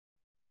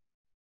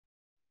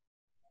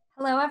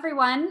Hello,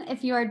 everyone.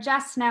 If you are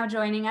just now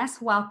joining us,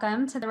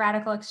 welcome to the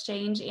Radical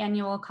Exchange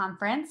Annual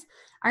Conference.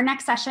 Our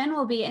next session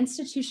will be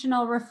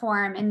Institutional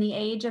Reform in the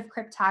Age of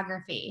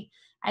Cryptography.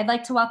 I'd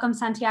like to welcome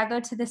Santiago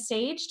to the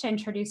stage to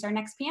introduce our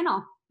next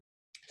panel.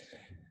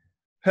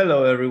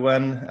 Hello,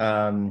 everyone.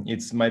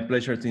 It's my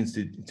pleasure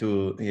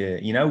to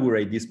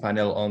inaugurate this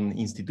panel on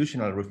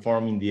institutional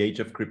reform in the age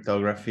of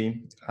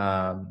cryptography.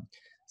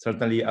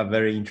 Certainly a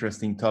very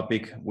interesting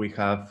topic. We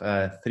have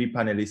three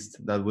panelists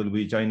that will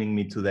be joining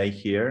me today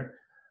here.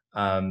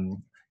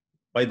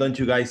 Why don't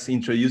you guys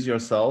introduce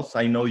yourselves?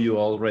 I know you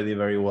already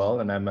very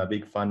well, and I'm a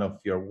big fan of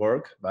your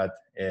work, but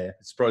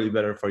it's probably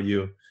better for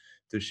you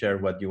to share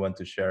what you want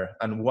to share.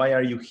 And why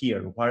are you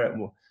here?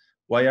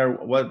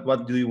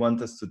 What do you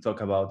want us to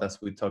talk about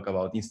as we talk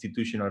about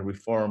institutional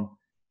reform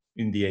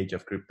in the age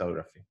of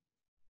cryptography?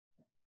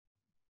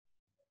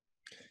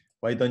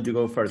 Why don't you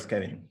go first,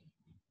 Kevin?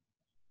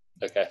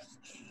 Okay.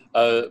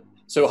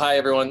 So hi,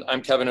 everyone.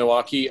 I'm Kevin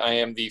Owocki. I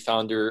am the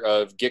founder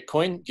of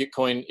Gitcoin.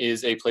 Gitcoin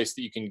is a place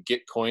that you can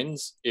get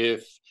coins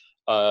if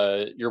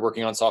you're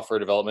working on software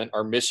development.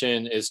 Our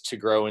mission is to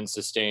grow and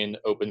sustain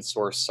open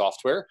source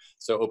software.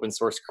 So open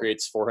source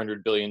creates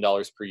 $400 billion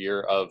per year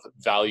of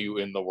value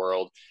in the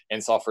world.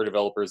 And software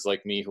developers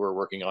like me who are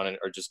working on it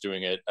are just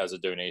doing it as a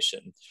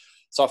donation.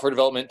 Software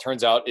development,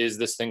 turns out, is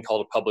this thing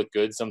called a public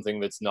good, something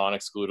that's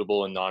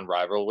non-excludable and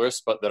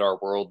non-rivalrous, but that our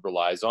world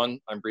relies on.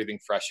 I'm breathing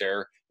fresh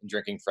air and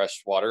drinking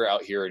fresh water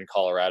out here in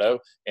Colorado,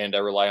 and I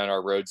rely on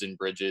our roads and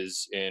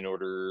bridges in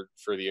order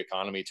for the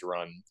economy to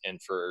run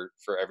and for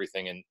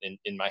everything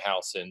in my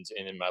house and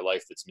in my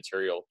life that's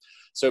material.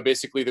 So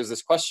basically, there's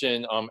this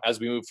question, as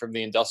we move from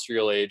the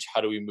industrial age,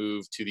 how do we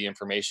move to the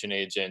information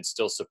age and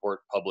still support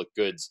public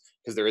goods?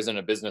 Because there isn't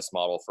a business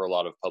model for a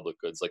lot of public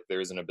goods, like there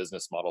isn't a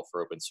business model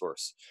for open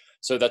source.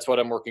 So that's what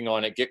I'm working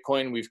on at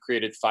Gitcoin. We've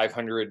created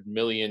 $500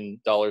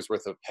 million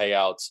worth of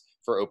payouts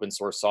for open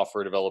source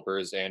software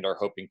developers and are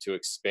hoping to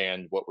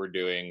expand what we're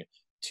doing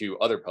to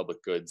other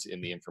public goods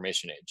in the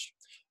information age.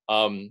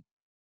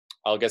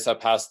 I'll guess I'll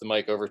pass the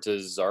mic over to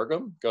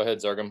Zargham. Go ahead,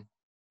 Zargham.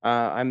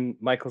 I'm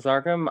Michael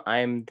Zargham.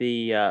 I'm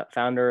the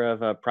founder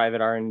of a private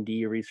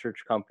R&D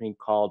research company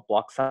called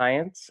Block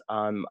Science,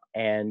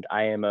 and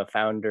I am a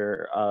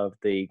founder of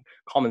the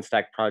Common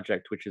Stack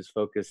project, which is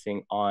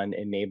focusing on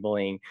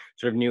enabling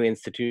sort of new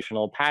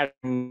institutional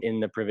patterns in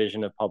the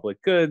provision of public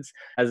goods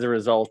as a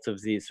result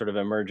of these sort of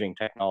emerging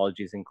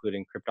technologies,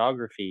 including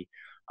cryptography.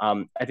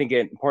 I think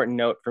an important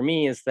note for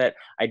me is that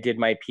I did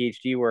my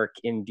PhD work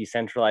in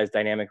decentralized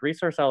dynamic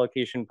resource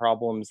allocation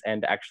problems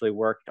and actually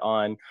worked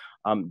on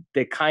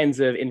the kinds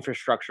of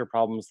infrastructure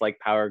problems like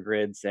power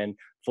grids and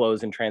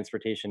flows and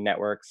transportation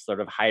networks, sort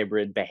of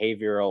hybrid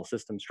behavioral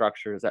system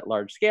structures at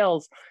large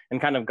scales,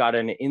 and kind of got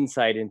an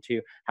insight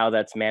into how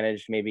that's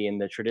managed maybe in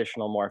the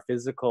traditional, more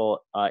physical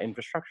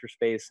infrastructure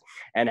space,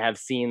 and have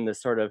seen the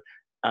sort of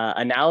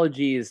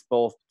analogies,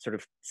 both sort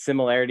of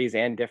similarities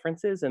and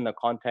differences in the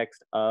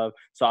context of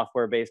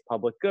software-based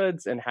public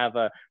goods, and have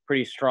a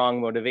pretty strong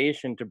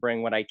motivation to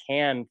bring what I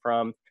can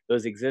from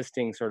those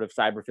existing sort of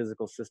cyber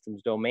physical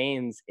systems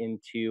domains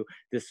into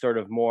this sort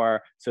of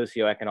more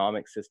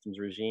socioeconomic systems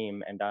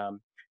regime. And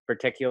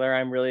particular,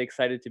 I'm really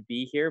excited to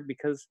be here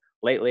because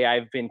lately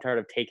I've been sort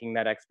of taking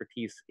that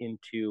expertise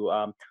into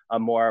a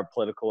more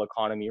political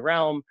economy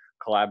realm,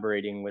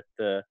 collaborating with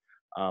the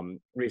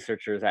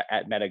researchers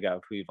at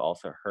MetaGov, who you've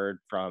also heard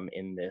from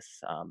in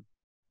this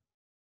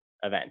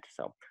event.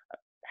 So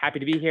happy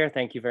to be here.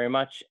 Thank you very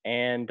much.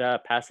 And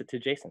pass it to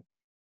Jason.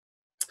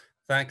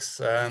 Thanks.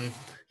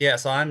 Yeah,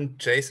 so I'm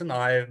Jason.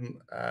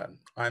 I'm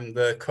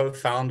the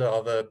co-founder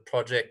of a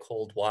project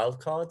called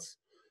Wildcards.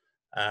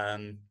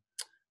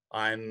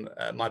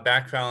 My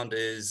background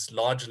is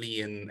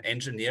largely in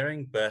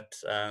engineering, but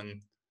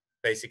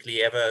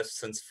basically ever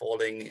since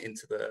falling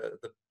into the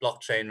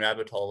blockchain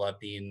rabbit hole, I've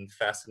been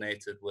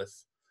fascinated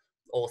with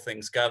all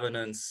things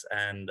governance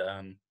and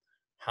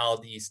how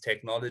these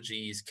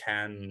technologies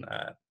can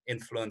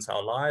influence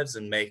our lives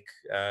and make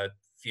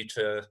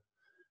future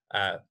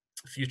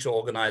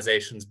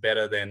organizations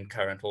better than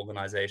current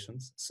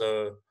organizations.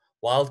 So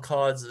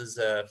Wildcards is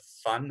a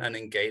fun and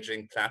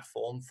engaging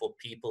platform for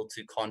people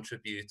to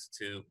contribute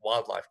to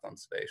wildlife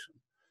conservation.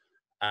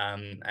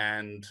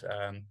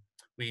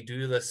 We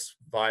do this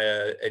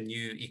via a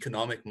new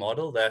economic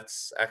model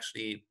that's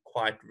actually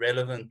quite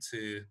relevant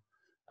to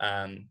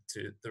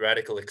the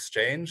Radical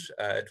Exchange.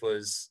 It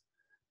was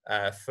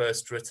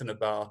first written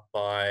about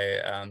by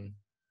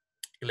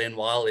Glenn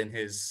Weil in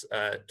his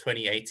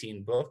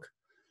 2018 book.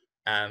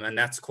 And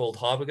that's called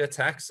Harbinger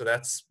tax. So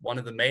that's one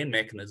of the main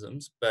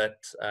mechanisms,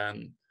 but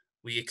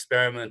we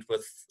experiment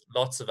with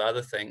lots of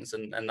other things.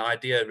 And the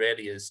idea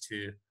really is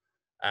to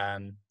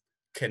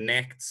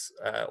connect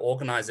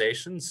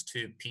organizations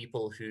to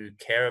people who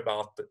care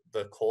about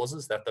the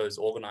causes that those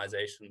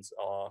organizations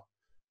are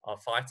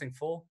fighting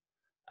for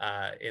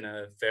in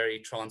a very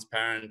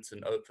transparent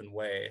and open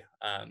way.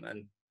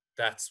 And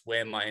that's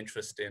where my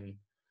interest in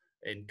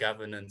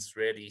governance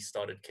really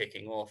started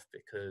kicking off,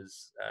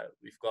 because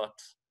we've got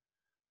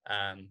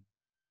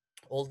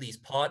all these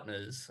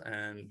partners,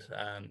 and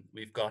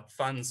we've got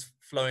funds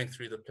flowing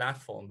through the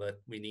platform,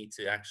 but we need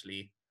to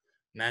actually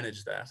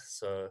manage that.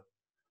 So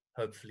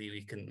hopefully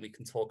we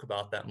can talk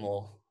about that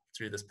more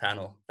through this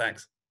panel.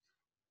 Thanks.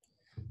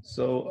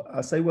 So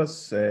as I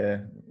was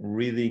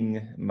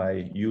reading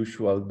my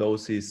usual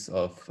doses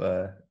of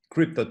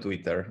crypto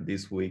Twitter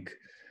this week,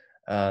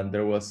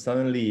 there was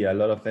suddenly a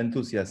lot of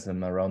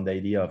enthusiasm around the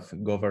idea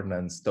of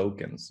governance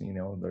tokens. You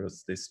know,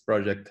 there's this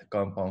project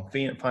Compound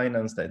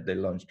Finance that they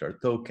launched their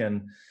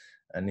token,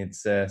 and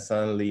it's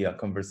suddenly a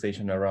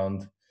conversation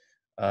around,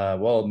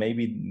 well,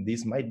 maybe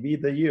this might be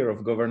the year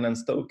of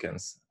governance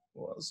tokens.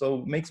 So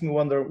it makes me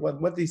wonder,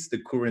 what is the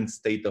current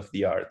state of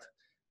the art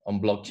on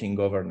blockchain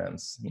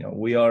governance? You know,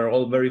 we are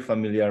all very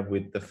familiar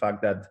with the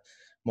fact that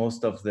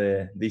most of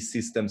these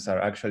systems are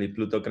actually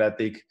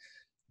plutocratic.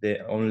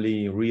 The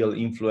only real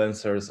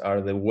influencers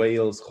are the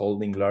whales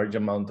holding large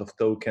amount of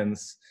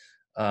tokens.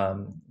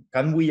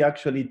 Can we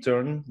actually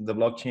turn the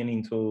blockchain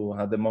into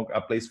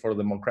a place for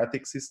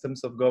democratic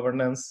systems of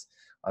governance?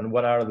 And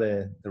what are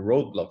the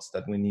roadblocks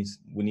that we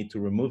need to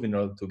remove in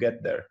order to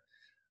get there?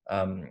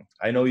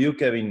 I know you,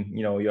 Kevin,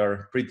 you know,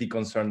 you're pretty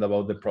concerned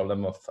about the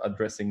problem of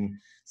addressing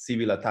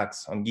civil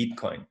attacks on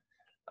Gitcoin.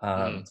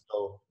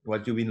 So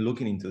what you've been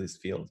looking into this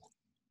field?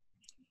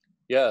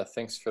 Yeah,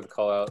 thanks for the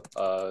call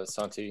out,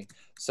 Santi.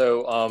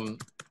 So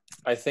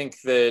I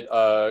think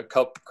that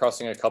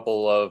crossing a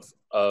couple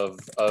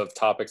of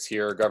topics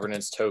here,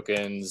 governance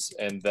tokens,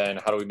 and then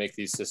how do we make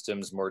these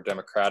systems more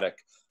democratic?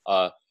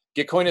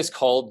 Gitcoin is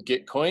called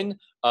Gitcoin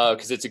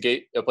because it's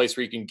a place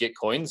where you can get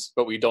coins,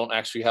 but we don't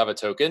actually have a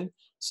token.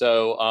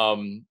 So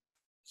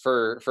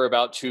for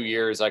about 2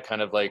 years, I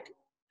kind of like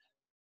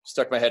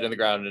stuck my head in the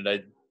ground, and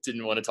I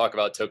didn't want to talk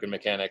about token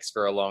mechanics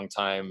for a long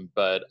time.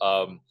 But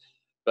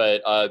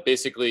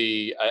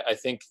basically, I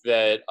think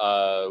that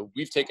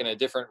we've taken a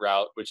different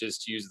route, which is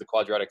to use the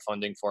quadratic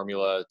funding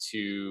formula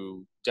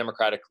to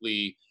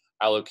democratically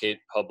allocate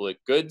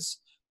public goods.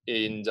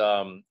 And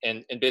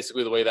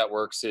basically, the way that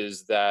works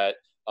is that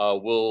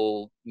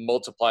we'll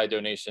multiply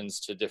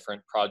donations to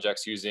different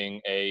projects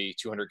using a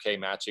 200K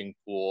matching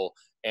pool,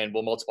 and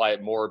we'll multiply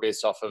it more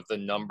based off of the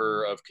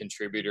number of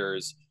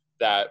contributors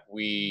that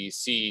we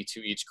see to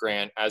each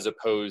grant as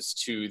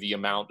opposed to the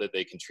amount that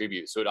they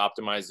contribute. So it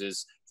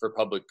optimizes for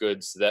public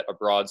goods that a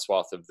broad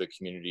swath of the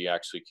community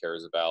actually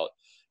cares about.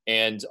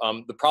 And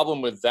the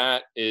problem with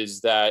that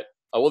is that,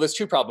 well, there's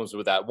two problems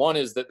with that. One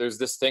is that there's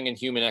this thing in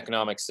human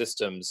economic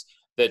systems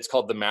that's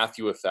called the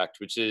Matthew effect,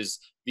 which is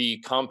the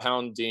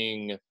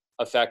compounding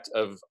effect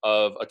of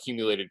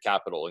accumulated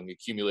capital and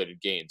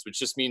accumulated gains, which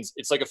just means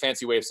it's like a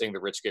fancy way of saying the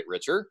rich get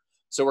richer.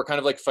 So we're kind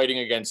of like fighting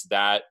against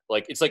that.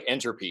 Like it's like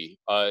entropy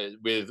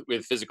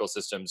with physical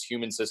systems.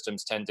 Human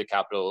systems tend to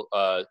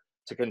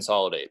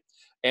consolidate.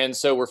 And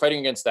so we're fighting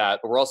against that,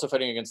 but we're also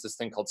fighting against this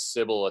thing called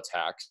Sybil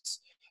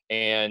attacks.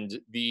 And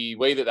the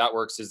way that that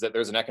works is that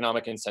there's an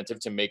economic incentive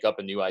to make up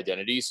a new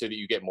identity so that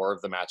you get more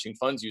of the matching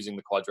funds using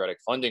the quadratic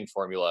funding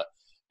formula.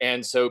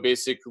 And so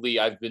basically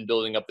I've been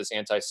building up this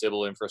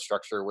anti-Sybil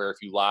infrastructure where if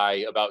you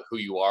lie about who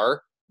you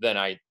are, then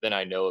I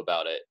know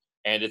about it.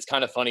 And it's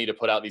kind of funny to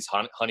put out these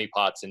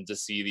honeypots and to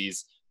see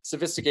these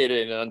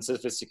sophisticated and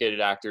unsophisticated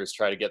actors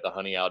try to get the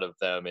honey out of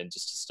them and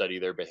just to study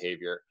their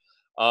behavior.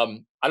 I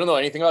don't know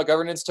anything about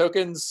governance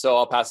tokens, so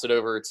I'll pass it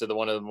over to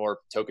one of the more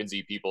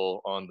tokensy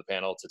people on the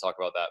panel to talk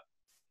about that.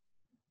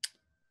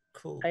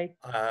 Cool.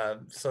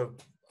 So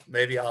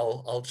maybe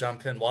I'll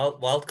jump in.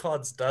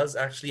 Wildcards does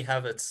actually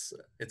have its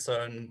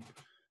own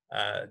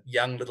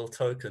young little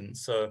token.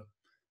 So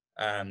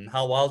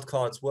how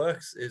Wildcards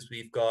works is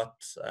we've got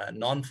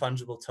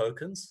non-fungible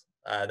tokens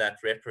that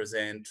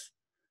represent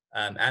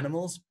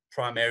animals,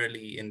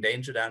 primarily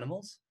endangered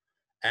animals.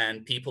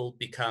 And people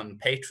become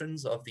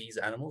patrons of these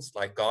animals,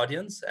 like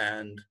guardians.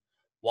 And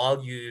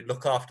while you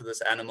look after this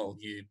animal,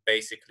 you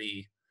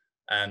basically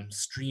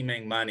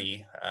streaming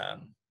money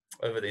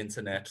over the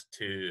internet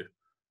to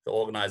the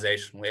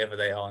organization, wherever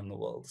they are in the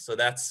world. So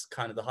that's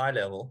kind of the high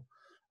level.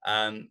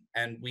 And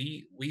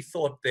we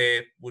thought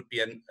it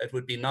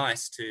would be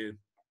nice to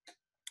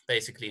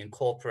basically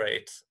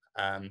incorporate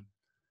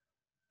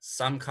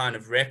some kind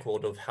of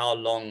record of how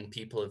long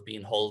people have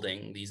been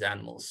holding these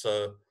animals.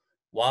 So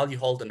while you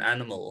hold an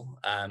animal,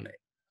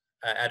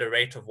 at a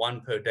rate of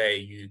 1 per day,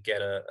 you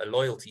get a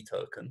loyalty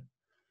token.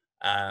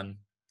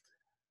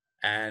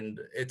 And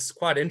it's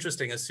quite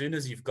interesting. As soon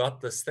as you've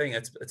got this thing,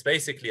 it's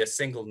basically a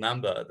single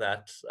number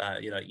that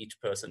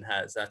each person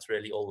has. That's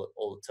really all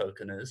the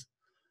token is.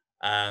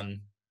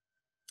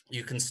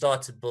 You can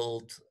start to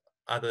build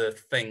other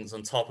things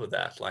on top of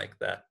that, like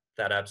that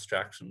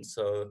abstraction.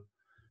 So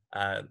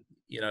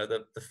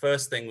the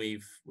first thing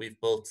we've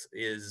built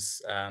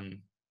is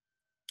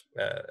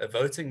a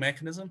voting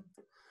mechanism.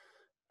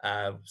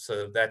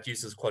 So that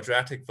uses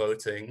quadratic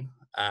voting,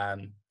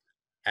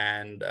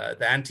 and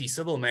the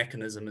anti-Sybil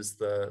mechanism is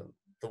the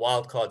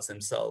wildcards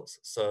themselves.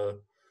 So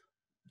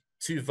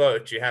to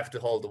vote, you have to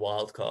hold the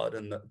wildcard,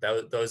 and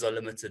those are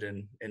limited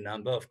in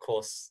number. Of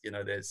course,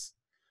 there's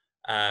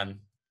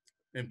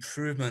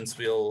improvements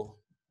we'll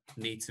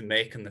need to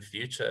make in the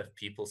future if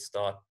people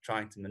start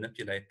trying to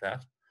manipulate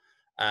that.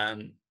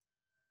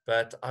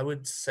 But I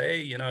would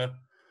say, you know,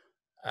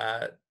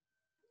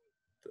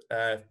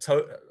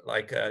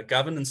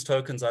 governance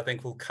tokens, I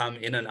think, will come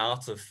in and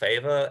out of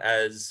favor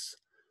as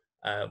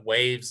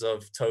waves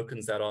of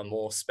tokens that are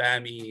more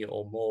spammy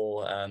or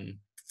more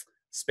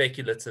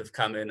speculative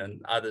come in,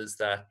 and others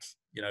that,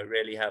 you know,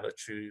 really have a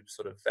true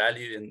sort of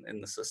value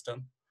in the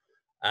system.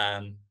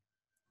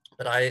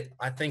 But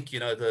I think, you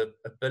know, the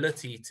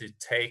ability to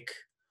take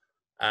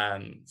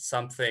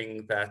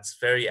something that's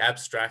very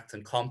abstract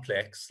and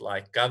complex,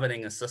 like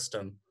governing a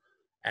system,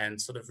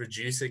 and sort of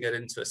reducing it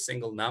into a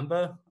single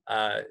number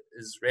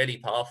is really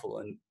powerful.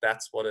 And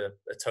that's what a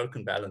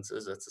token balance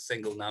is. It's a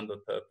single number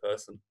per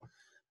person.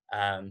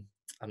 I'm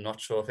not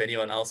sure if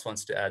anyone else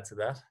wants to add to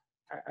that.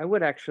 I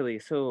would actually.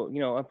 So, you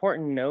know,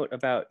 important note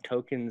about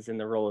tokens and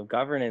the role of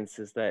governance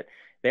is that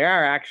they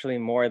are actually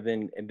more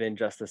than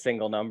just a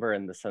single number,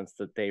 in the sense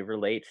that they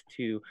relate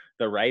to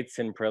the rights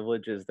and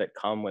privileges that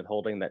come with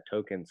holding that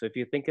token. So if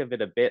you think of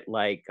it a bit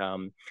like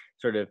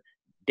sort of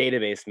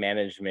database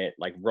management,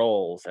 like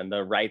roles and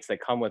the rights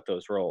that come with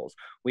those roles,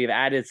 we've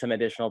added some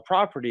additional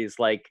properties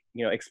like,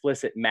 you know,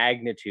 explicit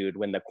magnitude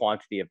when the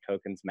quantity of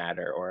tokens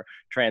matter, or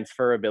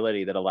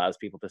transferability that allows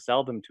people to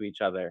sell them to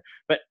each other.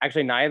 But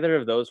actually neither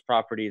of those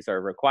properties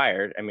are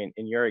required. I mean,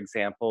 in your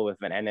example with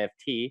an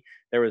NFT,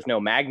 there was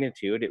no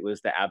magnitude, it was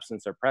the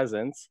absence or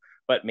presence,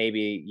 but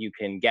maybe you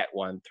can get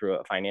one through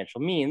a financial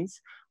means.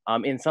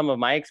 In some of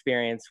my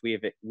experience,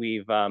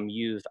 we've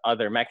used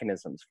other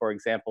mechanisms. For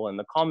example, in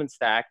the Common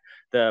Stack,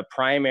 the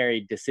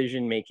primary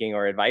decision-making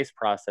or advice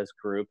process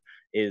group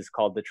is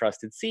called the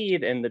trusted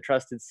seed, and the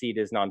trusted seed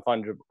is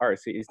non-fungible, or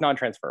is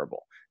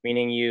non-transferable,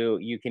 meaning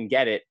you can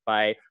get it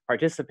by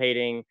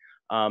participating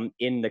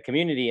in the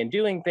community and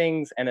doing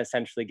things, and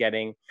essentially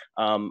getting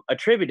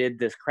attributed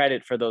this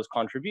credit for those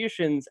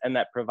contributions, and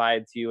that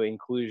provides you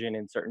inclusion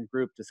in certain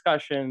group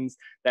discussions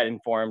that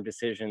inform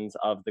decisions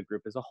of the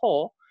group as a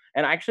whole.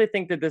 And I actually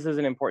think that this is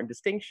an important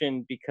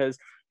distinction because,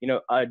 you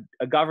know, a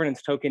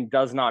governance token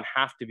does not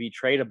have to be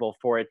tradable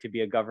for it to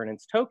be a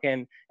governance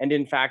token. And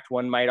in fact,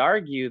 one might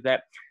argue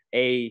that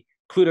a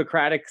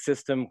plutocratic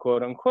system,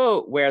 quote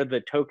unquote, where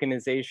the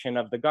tokenization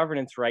of the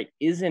governance right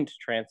isn't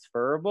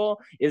transferable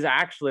is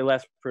actually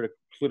less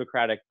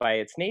plutocratic by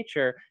its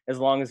nature, as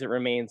long as it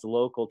remains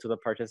local to the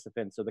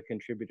participants or the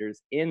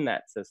contributors in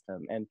that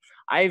system. And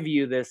I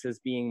view this as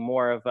being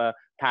more of a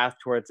path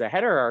towards a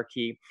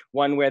heterarchy,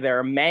 one where there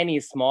are many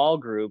small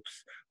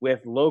groups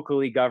with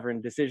locally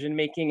governed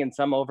decision-making and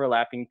some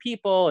overlapping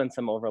people and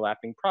some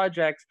overlapping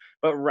projects.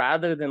 But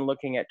rather than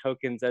looking at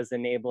tokens as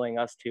enabling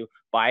us to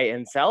buy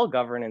and sell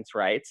governance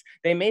rights,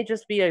 they may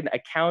just be an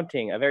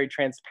accounting, a very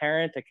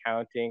transparent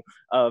accounting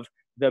of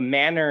the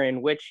manner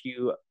in which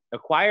you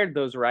acquired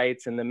those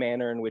rights and the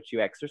manner in which you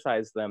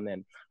exercise them.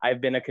 And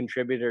I've been a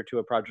contributor to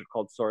a project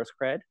called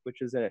SourceCred, which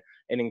is an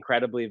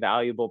incredibly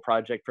valuable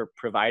project for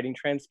providing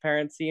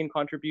transparency and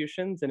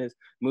contributions, and is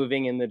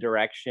moving in the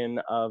direction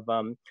of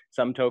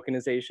some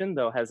tokenization,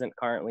 though hasn't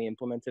currently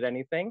implemented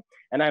anything.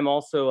 And I'm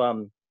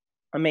also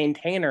a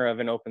maintainer of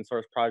an open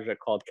source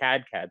project called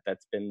CADCAD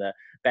that's been the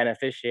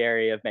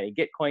beneficiary of many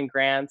Gitcoin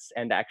grants.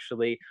 And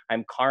actually,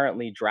 I'm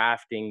currently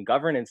drafting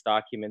governance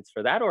documents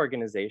for that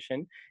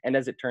organization. And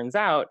as it turns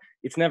out,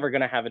 it's never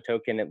going to have a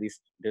token, at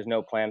least there's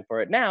no plan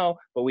for it now,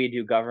 but we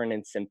do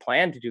governance and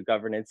plan to do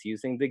governance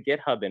using the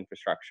GitHub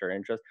infrastructure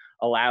and just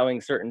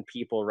allowing certain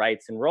people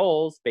rights and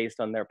roles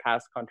based on their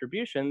past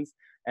contributions.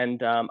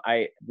 And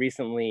I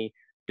recently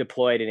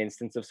deployed an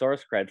instance of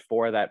SourceCred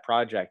for that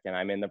project, and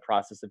I'm in the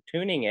process of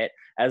tuning it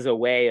as a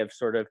way of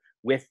sort of,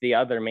 with the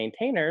other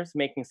maintainers,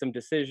 making some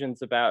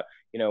decisions about,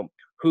 you know,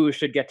 who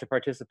should get to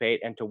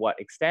participate and to what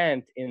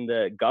extent in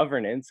the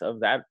governance of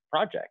that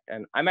project.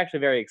 And I'm actually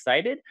very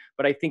excited,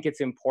 but I think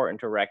it's important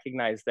to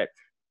recognize that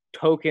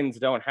tokens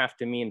don't have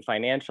to mean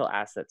financial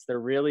assets. They're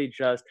really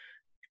just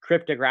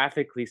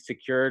cryptographically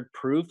secured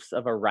proofs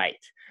of a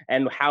right.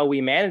 And how we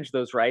manage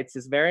those rights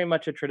is very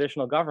much a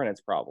traditional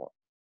governance problem.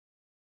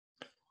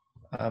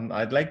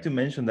 I'd like to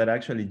mention that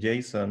actually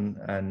Jason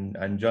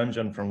and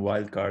John from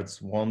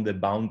Wildcards won the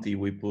bounty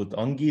we put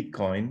on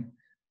Gitcoin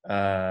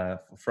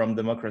from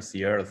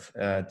Democracy Earth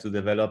to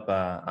develop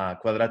a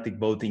quadratic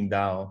voting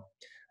DAO.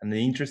 And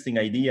the interesting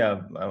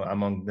idea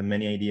among the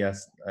many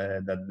ideas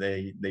that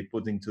they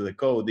put into the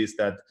code is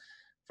that,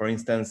 for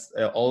instance,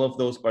 all of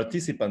those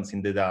participants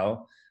in the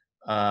DAO,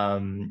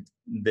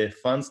 the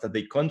funds that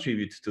they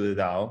contribute to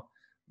the DAO,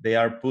 they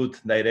are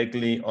put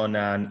directly on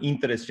an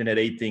interest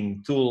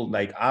generating tool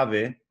like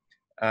Aave.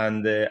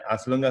 And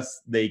as long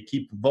as they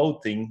keep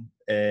voting,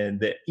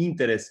 the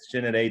interest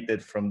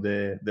generated from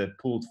the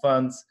pooled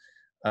funds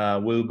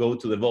will go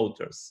to the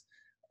voters.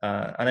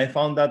 And I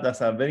found that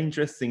as a very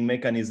interesting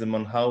mechanism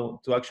on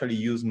how to actually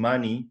use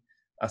money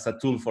as a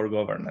tool for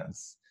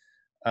governance.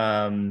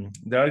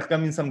 There are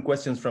coming some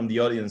questions from the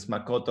audience.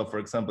 Makoto, for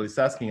example, is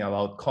asking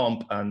about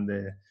comp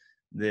and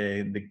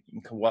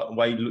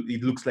why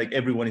it looks like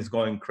everyone is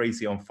going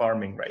crazy on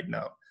farming right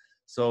now.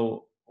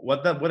 So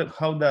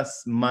how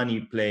does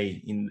money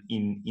play in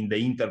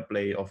the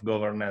interplay of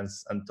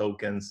governance and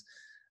tokens,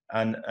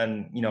 and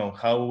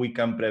how we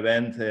can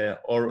prevent,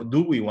 or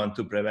do we want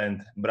to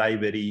prevent,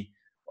 bribery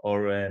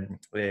or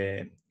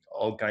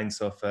all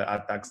kinds of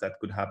attacks that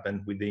could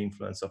happen with the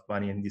influence of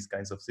money in these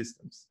kinds of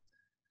systems?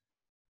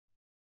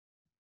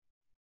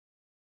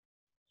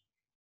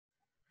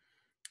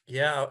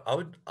 Yeah,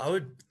 I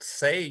would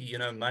say,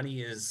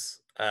 money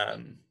is a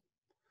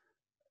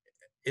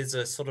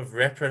sort of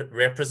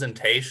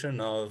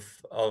representation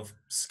of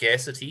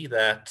scarcity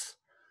that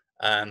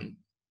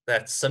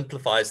that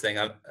simplifies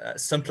things.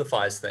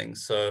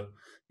 So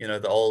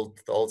the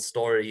old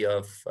story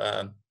of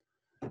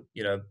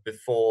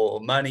before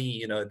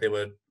money, there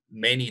were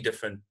many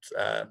different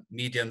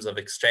mediums of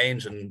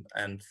exchange and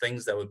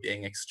things that were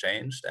being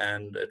exchanged,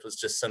 and it was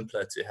just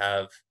simpler to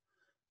have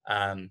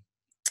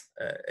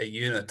a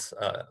unit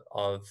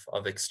of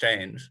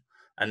exchange,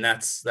 and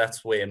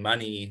that's where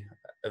money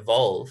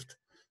evolved.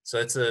 So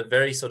it's a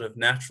very sort of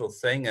natural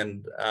thing,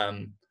 and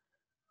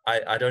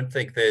I don't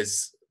think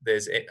there's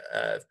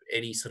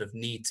any sort of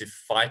need to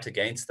fight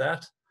against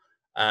that.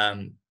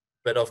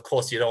 But of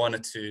course, you don't want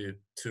it to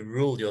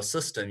rule your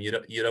system. You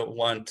don't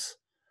want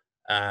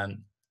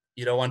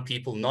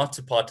people not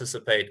to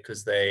participate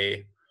because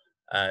they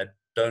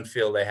don't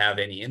feel they have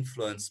any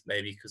influence,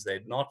 maybe because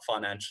they're not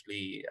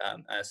financially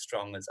as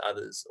strong as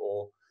others,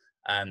 or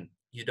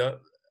you don't.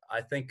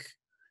 I think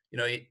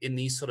in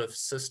these sort of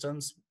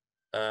systems,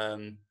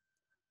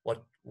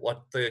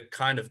 what the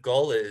kind of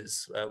goal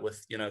is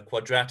with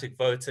quadratic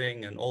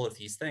voting and all of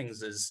these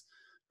things is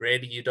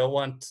really you don't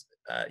want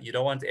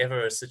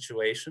ever a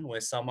situation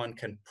where someone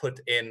can put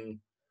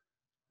in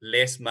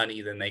less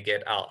money than they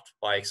get out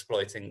by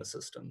exploiting the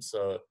system.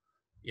 So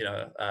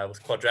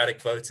with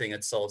quadratic voting,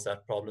 it solves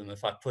that problem.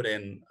 If I put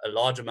in a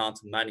large amount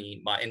of money,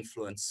 my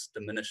influence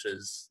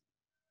diminishes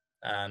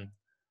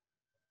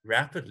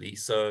rapidly.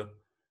 So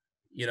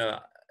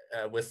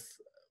with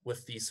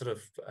these sort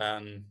of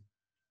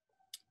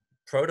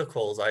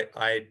protocols,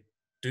 I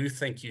do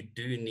think you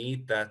do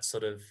need that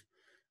sort of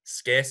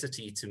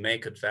scarcity to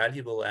make it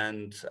valuable,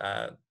 and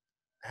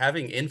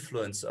having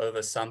influence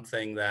over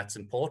something that's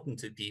important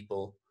to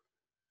people,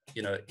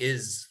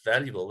 is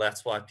valuable.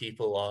 That's why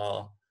people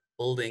are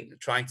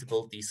trying to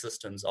build these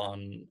systems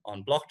on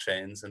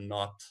blockchains and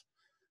not,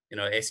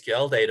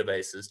 SQL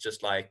databases,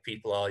 just like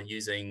people are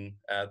using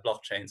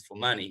blockchains for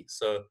money.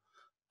 So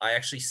I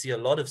actually see a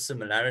lot of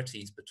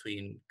similarities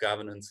between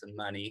governance and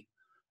money.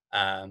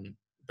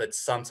 But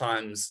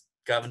sometimes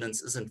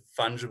governance isn't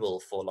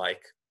fungible for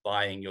like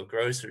buying your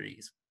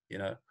groceries,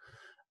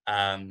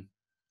 and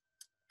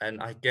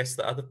I guess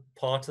the other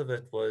part of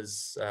it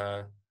was,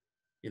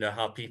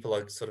 how people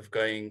are sort of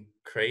going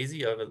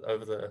crazy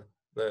over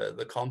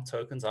the comp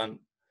tokens. I'm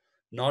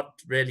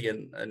not really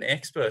an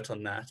expert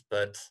on that,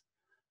 but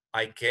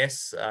I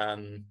guess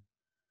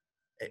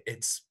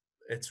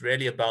it's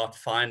really about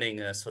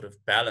finding a sort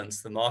of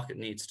balance. The market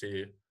needs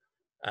to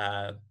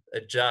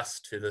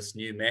adjust to this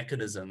new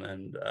mechanism,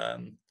 and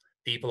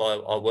people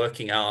are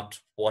working out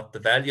what the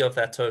value of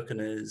that token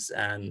is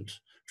and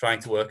trying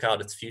to work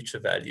out its future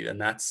value.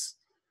 And that's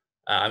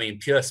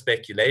pure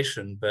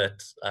speculation,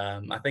 but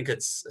I think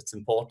it's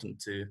important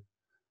to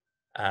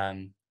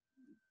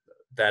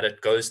that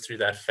it goes through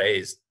that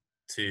phase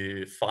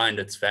to find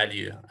its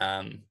value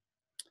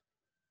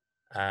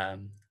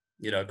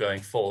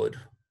going forward.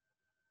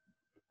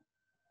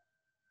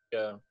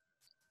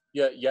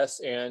 Yes.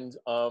 And,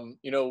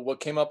 what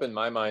came up in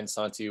my mind,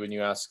 Santi, when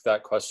you asked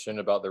that question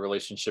about the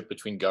relationship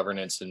between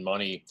governance and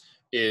money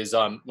is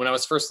when I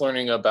was first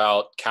learning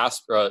about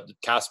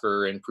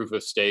Casper and proof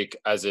of stake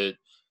as it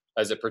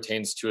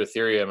pertains to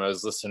Ethereum, I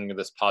was listening to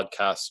this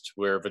podcast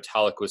where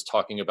Vitalik was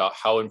talking about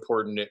how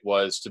important it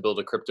was to build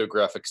a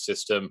cryptographic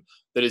system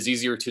that is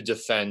easier to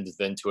defend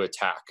than to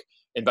attack.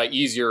 And by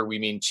easier, we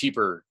mean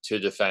cheaper to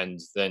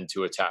defend than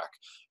to attack.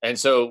 And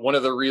so one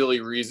of the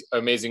really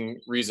amazing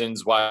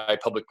reasons why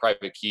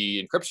public-private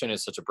key encryption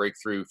is such a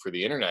breakthrough for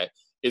the internet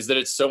is that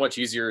it's so much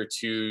easier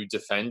to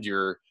defend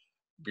your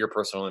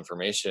personal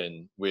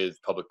information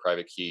with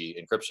public-private key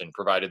encryption,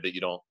 provided that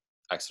you don't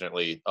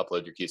accidentally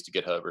upload your keys to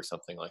GitHub or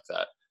something like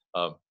that.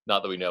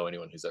 Not that we know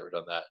anyone who's ever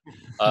done that.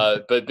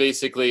 But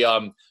basically,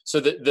 so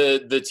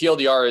the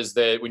TLDR is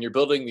that when you're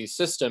building these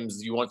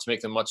systems, you want to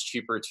make them much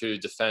cheaper to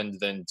defend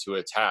than to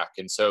attack.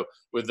 And so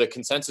with the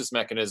consensus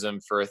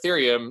mechanism for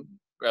Ethereum,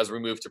 as we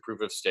move to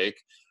proof of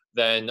stake,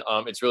 then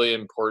it's really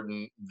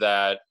important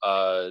that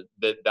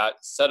that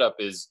setup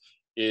is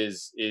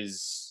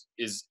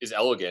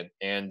elegant,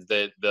 and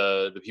that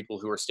the people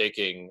who are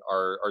staking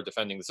are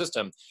defending the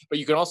system. But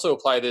you can also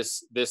apply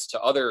this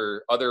to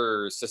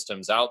other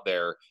systems out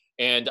there.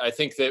 And I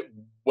think that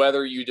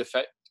whether you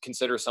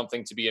consider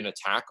something to be an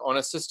attack on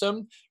a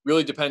system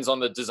really depends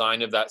on the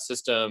design of that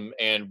system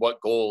and what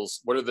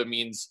are the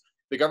means.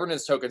 The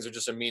governance tokens are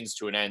just a means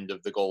to an end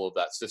of the goal of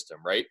that system,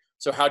 right?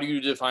 So how do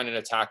you define an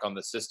attack on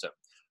the system?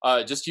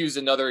 Just to use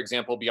another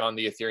example beyond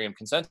the Ethereum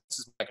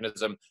consensus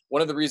mechanism,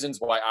 one of the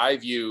reasons why I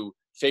view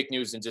fake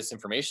news and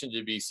disinformation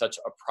to be such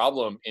a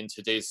problem in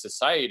today's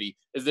society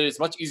is that it's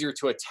much easier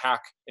to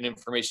attack an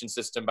information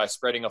system by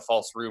spreading a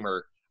false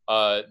rumor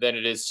than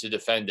it is to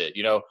defend it.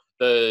 You know,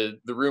 the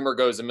rumor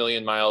goes a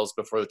million miles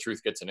before the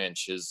truth gets an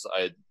inch is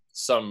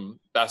some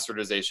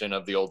bastardization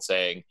of the old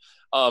saying.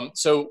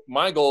 So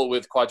my goal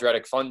with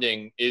quadratic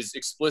funding is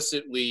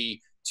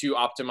explicitly to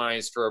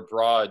optimize for a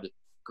broad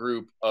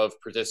group of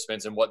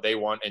participants and what they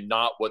want and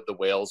not what the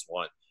whales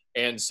want.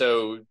 And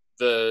so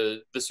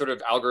the sort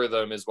of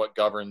algorithm is what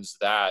governs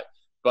that.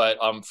 But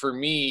for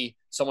me,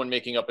 someone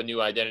making up a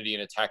new identity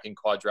and attacking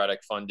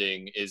quadratic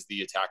funding is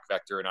the attack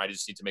vector, and I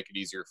just need to make it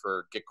easier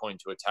for Gitcoin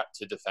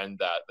to defend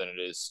that than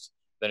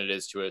it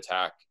is to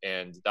attack.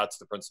 And that's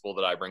the principle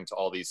that I bring to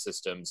all these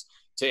systems.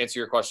 To answer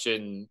your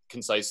question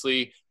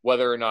concisely,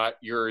 whether or not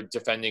you're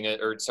defending it,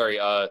 or sorry,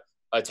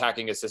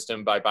 attacking a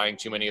system by buying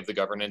too many of the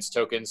governance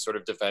tokens sort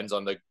of depends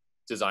on the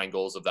design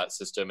goals of that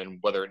system and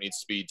whether it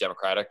needs to be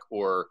democratic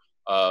or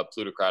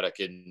plutocratic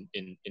in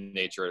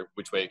nature,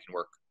 which way it can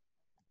work.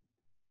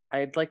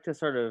 I'd like to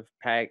sort of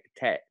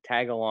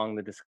tag along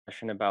the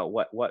discussion about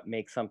what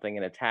makes something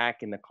an attack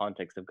in the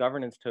context of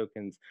governance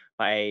tokens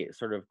by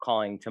sort of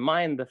calling to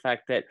mind the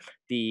fact that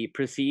the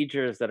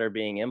procedures that are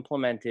being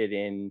implemented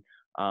in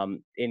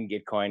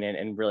Gitcoin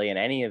and really in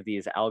any of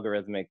these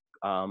algorithmic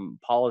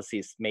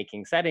policies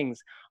making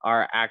settings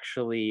are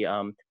actually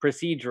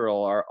procedural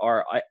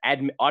or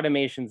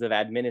automations of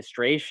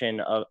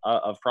administration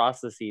of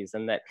processes,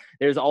 and that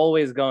there's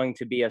always going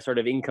to be a sort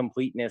of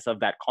incompleteness of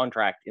that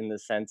contract in the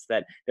sense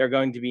that there are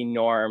going to be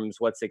norms,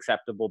 what's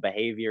acceptable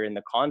behavior in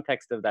the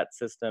context of that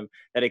system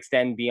that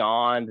extend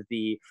beyond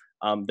the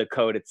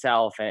code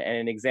itself. And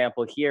an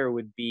example here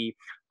would be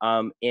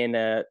in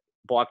a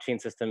blockchain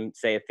system,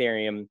 say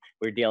Ethereum,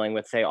 we're dealing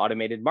with, say,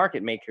 automated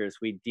market makers.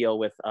 We deal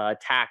with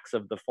attacks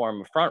of the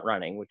form of front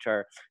running, which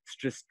are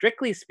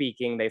strictly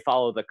speaking, they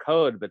follow the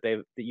code, but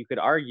you could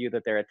argue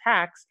that they're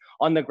attacks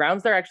on the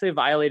grounds they're actually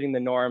violating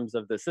the norms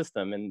of the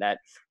system, and that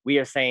we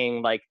are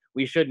saying, like,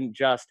 we shouldn't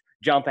just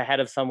jump ahead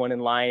of someone in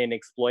line and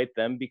exploit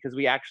them, because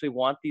we actually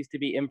want these to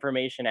be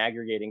information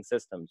aggregating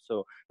systems.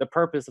 So the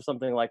purpose of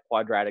something like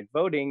quadratic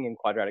voting and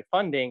quadratic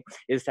funding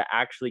is to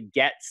actually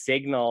get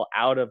signal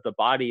out of the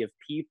body of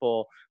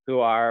people who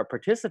are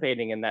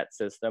participating in that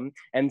system,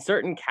 and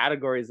certain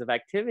categories of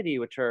activity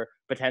which are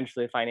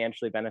potentially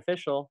financially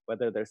beneficial,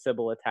 whether they're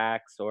Sybil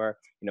attacks or,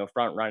 you know,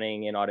 front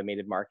running in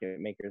automated market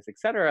makers,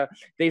 etc.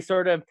 They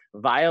sort of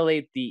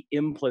violate the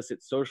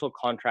implicit social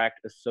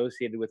contract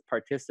associated with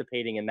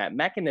participating in that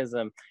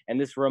mechanism. And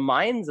this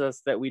reminds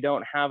us that we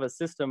don't have a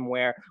system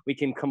where we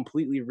can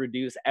completely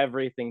reduce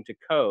everything to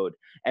code.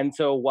 And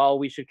so while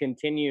we should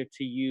continue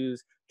to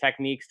use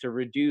techniques to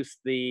reduce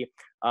the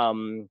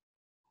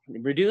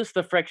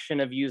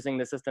friction of using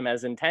the system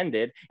as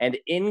intended and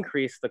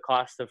increase the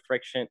cost of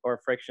friction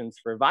or frictions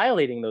for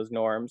violating those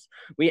norms,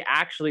 we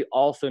actually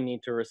also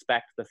need to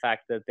respect the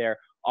fact that there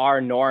are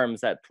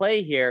norms at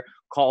play here,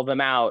 call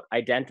them out,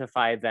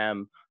 identify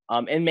them,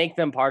 and make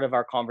them part of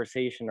our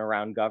conversation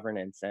around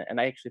governance.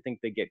 And I actually think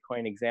the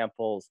Gitcoin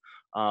examples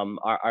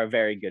are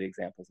very good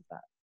examples of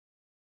that.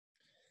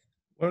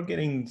 We're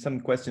getting some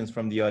questions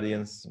from the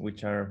audience,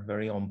 which are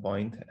very on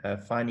point.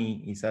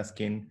 Fanny is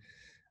asking,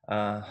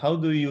 how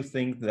do you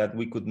think that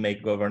we could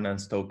make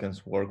governance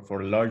tokens work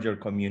for larger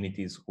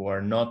communities who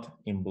are not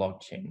in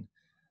blockchain?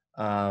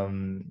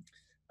 And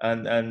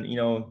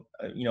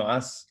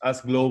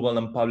as global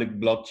and public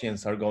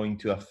blockchains are going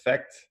to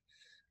affect,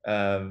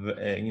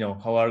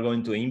 how are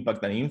going to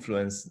impact and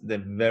influence the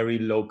very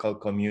local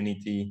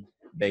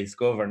community-based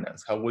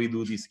governance? How we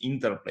do this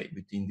interplay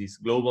between these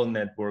global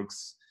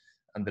networks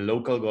and the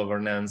local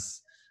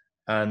governance,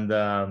 and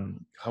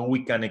how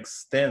we can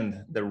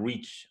extend the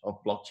reach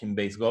of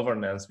blockchain-based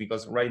governance,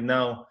 because right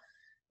now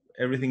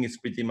everything is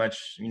pretty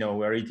much,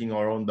 we're eating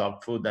our own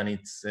dog food and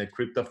it's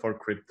crypto for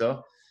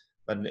crypto.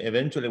 But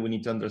eventually we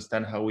need to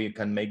understand how we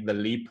can make the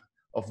leap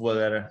of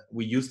whether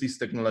we use this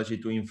technology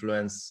to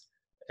influence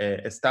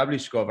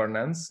established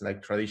governance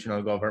like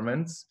traditional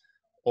governments,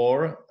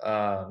 or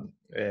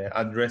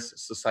address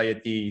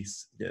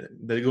society's,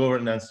 the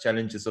governance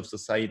challenges of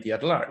society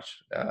at large.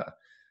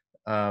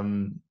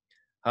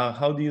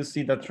 How do you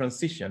see that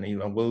transition?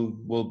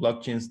 Will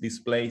blockchains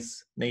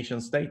displace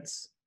nation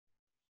states?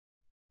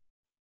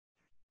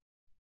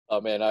 Oh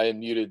man, I am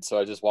muted, so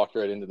I just walked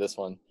right into this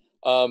one.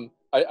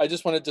 I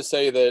just wanted to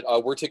say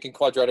that we're taking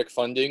quadratic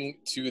funding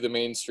to the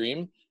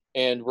mainstream,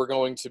 and we're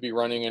going to be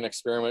running an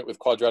experiment with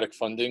quadratic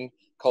funding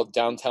called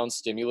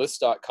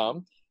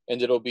downtownstimulus.com,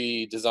 and it'll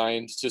be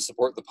designed to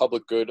support the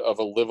public good of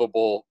a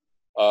livable,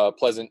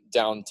 pleasant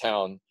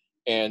downtown.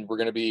 And we're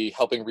going to be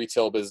helping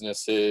retail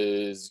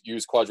businesses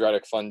use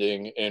quadratic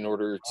funding in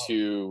order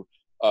to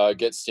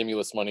get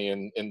stimulus money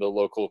in the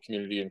local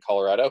community in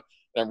Colorado.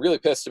 And I'm really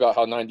pissed about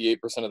how 98%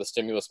 of the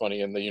stimulus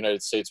money in the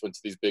United States went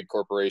to these big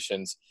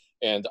corporations.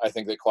 And I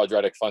think that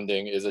quadratic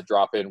funding is a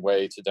drop-in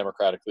way to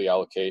democratically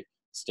allocate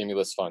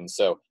stimulus funds.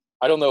 So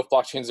I don't know if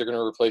blockchains are going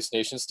to replace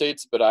nation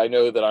states, but I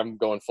know that I'm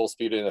going full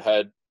speed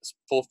ahead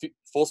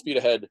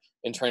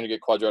in trying to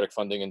get quadratic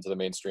funding into the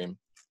mainstream.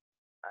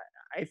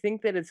 I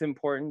think that it's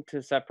important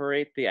to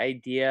separate the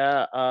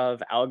idea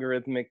of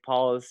algorithmic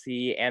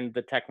policy and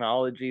the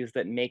technologies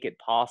that make it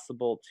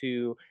possible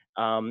to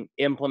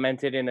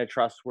implement it in a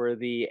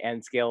trustworthy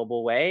and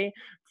scalable way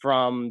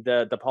from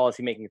the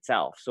policy making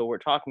itself. So we're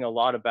talking a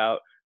lot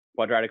about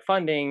quadratic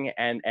funding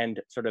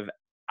and sort of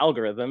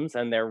algorithms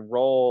and their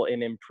role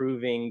in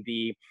improving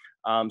the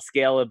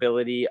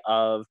scalability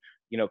of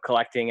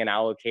collecting and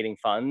allocating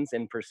funds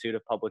in pursuit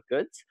of public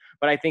goods.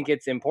 But I think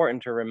it's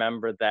important to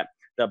remember that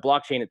the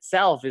blockchain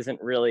itself isn't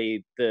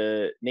really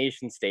the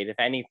nation state. If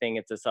anything,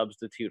 it's a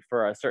substitute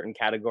for a certain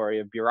category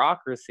of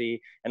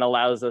bureaucracy and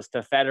allows us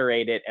to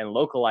federate it and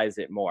localize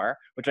it more,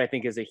 which I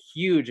think is a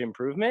huge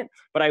improvement.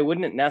 But I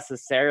wouldn't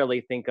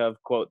necessarily think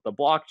of, quote, the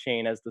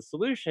blockchain as the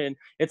solution.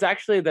 It's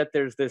actually that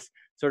there's this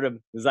sort of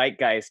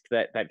zeitgeist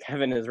that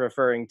Kevin is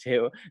referring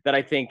to that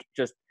I think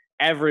just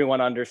everyone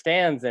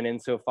understands. And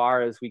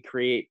insofar as we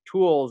create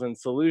tools and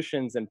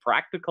solutions and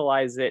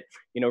practicalize it,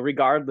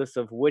 regardless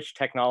of which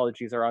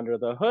technologies are under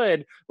the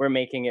hood, we're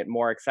making it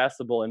more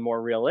accessible and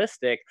more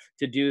realistic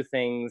to do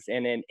things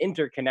in an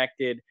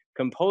interconnected,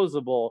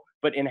 composable,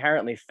 but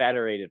inherently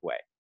federated way.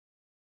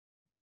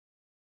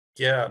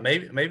 Yeah,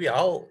 maybe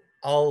I'll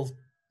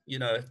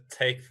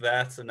take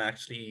that and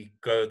actually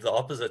go the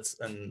opposites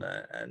and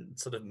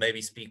sort of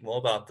maybe speak more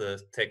about the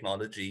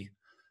technology.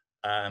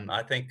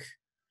 I think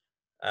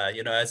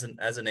as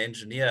an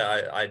engineer,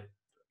 I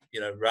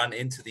run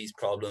into these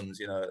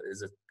problems.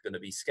 Is it going to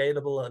be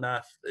scalable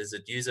enough? Is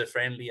it user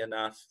friendly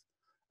enough?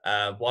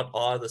 What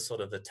are the sort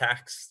of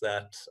attacks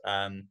that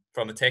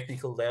from a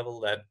technical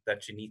level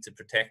that you need to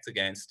protect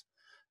against?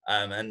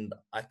 And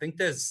I think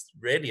there's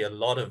really a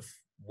lot of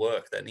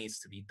work that needs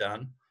to be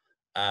done.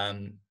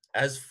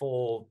 As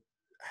for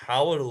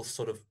how it'll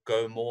sort of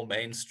go more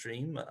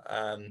mainstream,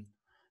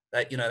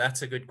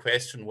 that's a good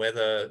question,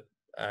 whether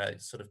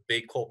sort of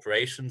big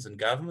corporations and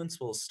governments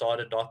will start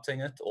adopting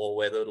it, or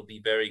whether it'll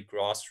be very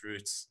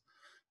grassroots.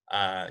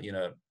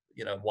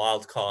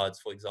 Wild cards,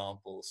 for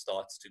example,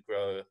 starts to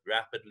grow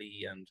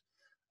rapidly, and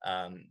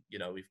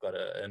we've got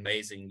an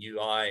amazing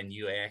UI and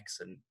UX,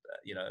 and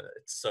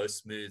it's so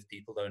smooth,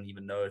 people don't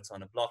even know it's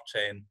on a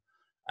blockchain.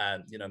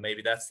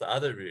 Maybe that's the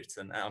other route,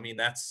 and I mean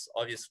that's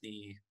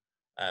obviously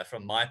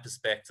from my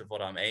perspective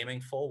what I'm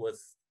aiming for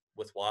with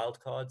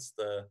wildcards.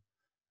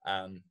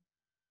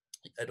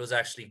 It was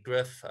actually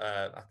Griff,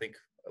 I think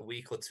a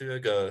week or two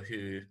ago,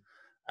 who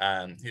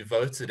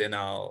voted in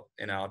our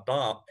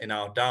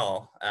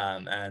DAO,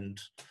 and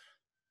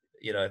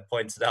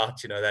pointed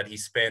out that he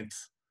spent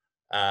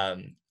I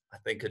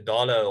think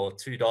 $1 or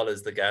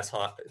 $2.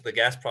 The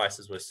gas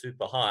prices were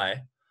super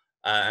high,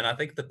 and I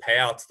think the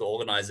payout to the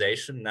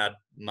organization that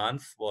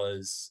month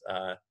was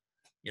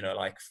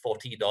like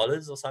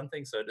 $40 or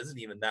something. So it isn't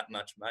even that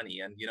much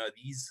money, and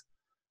these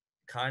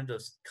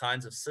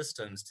kinds of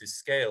systems to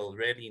scale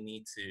really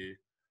need to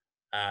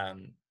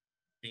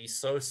be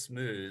so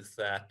smooth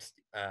that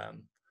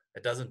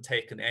it doesn't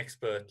take an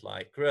expert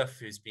like Griff,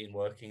 who's been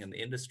working in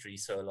the industry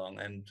so long.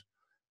 And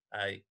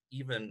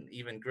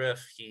even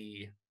Griff,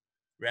 he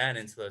ran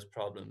into those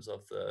problems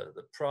of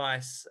the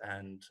price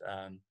and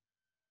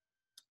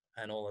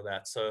all of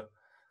that. So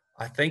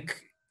I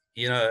think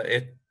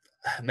it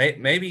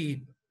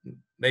maybe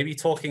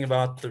talking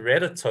about the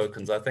Reddit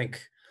tokens, I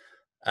think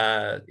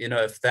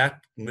if that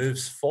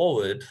moves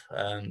forward.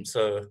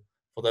 So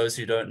for those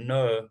who don't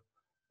know,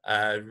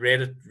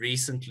 Reddit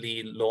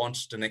recently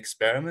launched an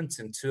experiment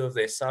in 2 of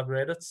their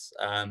subreddits.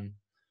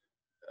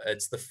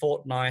 It's the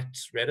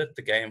Fortnite Reddit,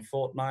 the game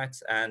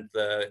Fortnite, and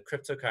the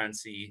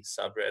cryptocurrency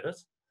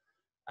subreddit.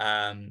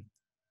 And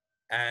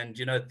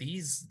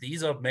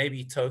these are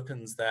maybe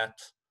tokens that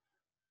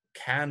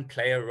can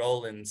play a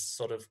role in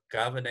sort of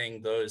governing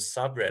those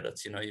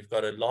subreddits. You've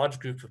got a large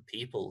group of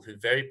people who are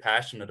very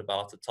passionate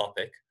about the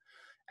topic,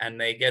 and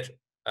they get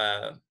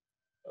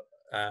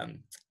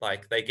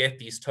they get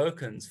these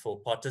tokens for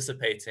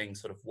participating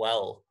sort of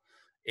well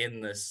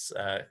in this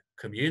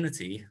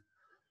community.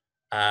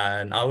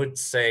 And I would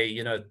say,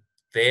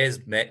 there's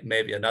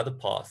maybe another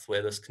path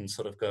where this can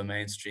sort of go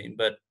mainstream.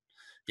 But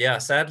yeah,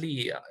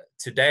 sadly,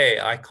 today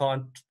I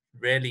can't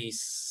really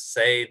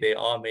say there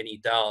are many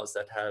DAOs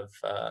that have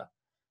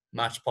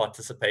much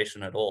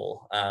participation at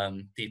all.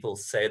 People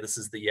say this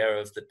is the year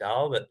of the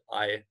DAO, but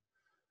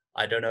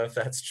I don't know if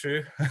that's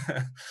true.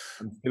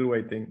 I'm still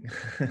waiting.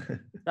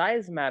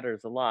 Size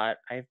matters a lot.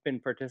 I've been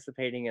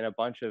participating in a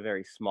bunch of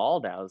very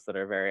small DAOs that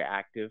are very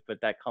active, but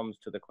that comes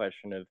to the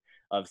question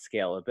of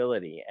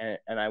scalability.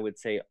 And I would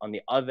say on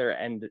the other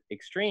end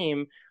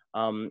extreme,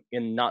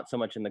 in not so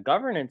much in the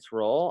governance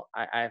role,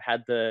 I've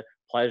had the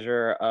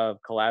pleasure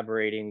of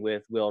collaborating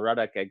with Will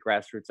Ruddock at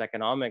Grassroots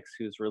Economics,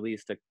 who's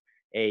released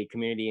a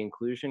community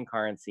inclusion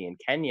currency in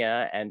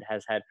Kenya and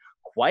has had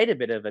quite a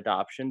bit of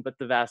adoption, but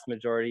the vast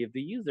majority of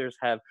the users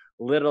have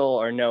little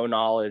or no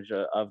knowledge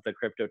of the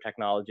crypto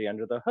technology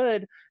under the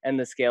hood, and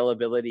the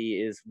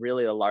scalability is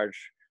really a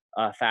large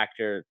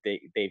factor,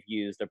 they've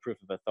used a proof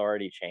of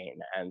authority chain,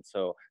 and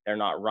so they're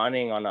not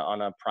running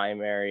on a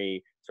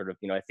primary sort of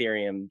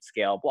Ethereum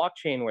scale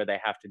blockchain where they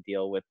have to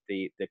deal with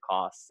the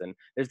costs. And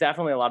there's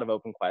definitely a lot of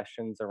open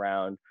questions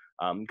around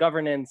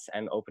governance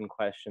and open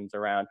questions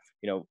around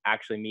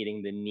actually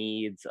meeting the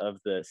needs of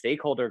the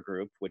stakeholder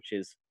group, which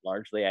is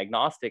largely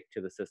agnostic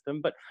to the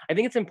system. But I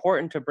think it's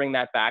important to bring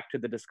that back to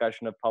the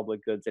discussion of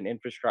public goods and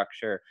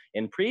infrastructure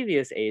in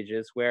previous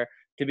ages, where,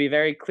 to be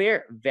very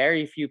clear,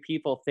 very few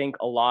people think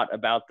a lot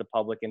about the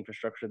public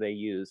infrastructure they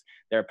use,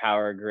 their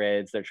power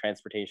grids, their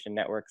transportation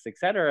networks, et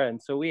cetera.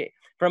 And so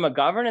from a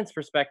governance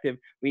perspective,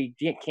 we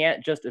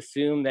can't just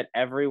assume that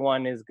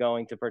everyone is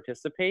going to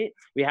participate.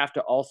 We have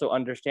to also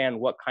understand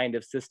what kind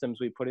of systems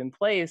we put in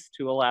place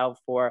to allow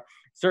for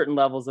certain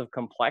levels of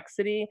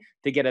complexity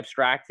to get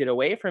abstracted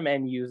away from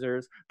end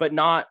users, but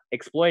not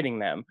exploiting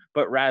them,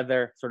 but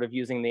rather sort of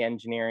using the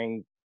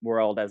engineering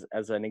world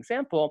as an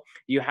example.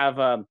 You have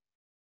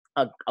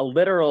a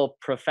literal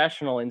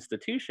professional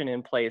institution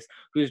in place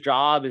whose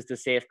job is to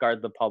safeguard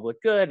the public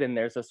good. And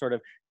there's a sort of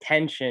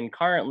tension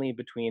currently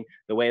between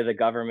the way the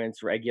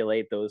governments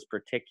regulate those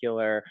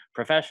particular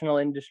professional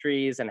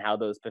industries and how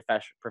those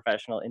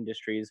professional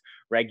industries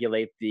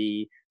regulate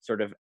the sort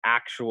of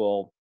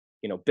actual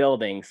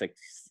buildings, like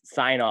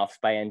sign-offs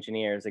by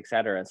engineers, et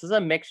cetera. So this is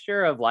a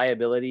mixture of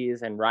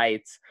liabilities and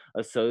rights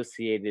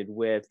associated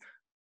with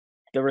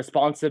the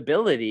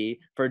responsibility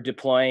for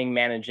deploying,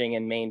 managing,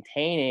 and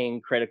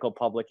maintaining critical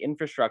public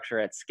infrastructure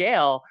at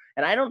scale.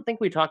 And I don't think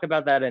we talk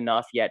about that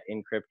enough yet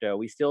in crypto.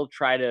 We still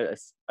try to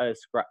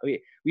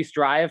we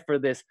strive for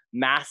this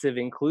massive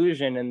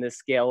inclusion and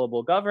this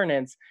scalable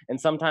governance. And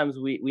sometimes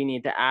we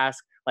need to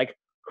ask, like,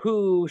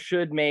 who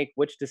should make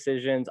which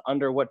decisions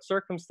under what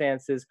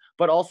circumstances,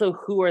 but also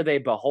who are they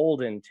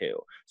beholden to?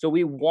 So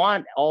we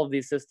want all of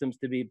these systems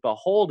to be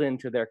beholden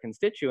to their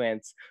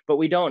constituents, but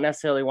we don't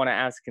necessarily want to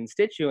ask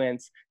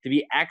constituents to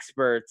be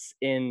experts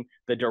in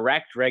the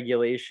direct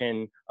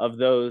regulation of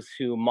those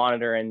who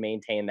monitor and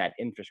maintain that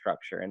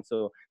infrastructure. And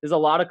so there's a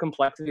lot of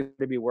complexity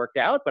to be worked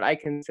out, but I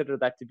consider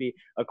that to be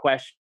a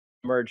question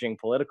of emerging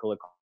political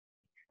economy.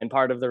 And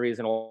part of the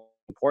reason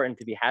it's important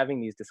to be having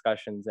these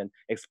discussions and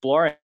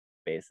exploring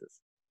basis.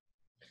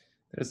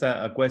 There's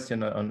a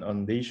question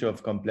on the issue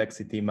of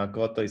complexity.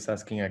 Makoto is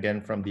asking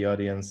again from the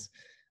audience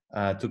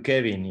to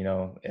Kevin,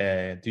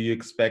 do you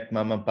expect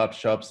mom and pop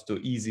shops to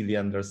easily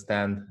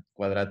understand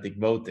quadratic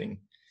voting?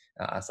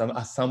 As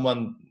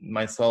someone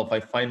myself,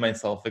 I find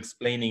myself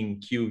explaining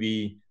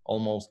QV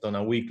almost on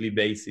a weekly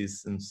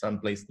basis in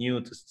someplace new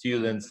to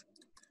students,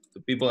 to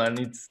people, and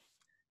it's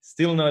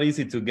still not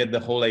easy to get the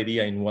whole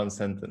idea in one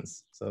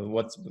sentence.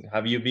 So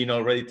have you been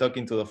already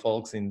talking to the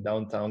folks in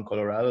downtown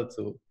Colorado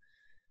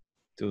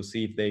to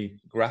see if they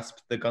grasp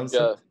the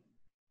concept?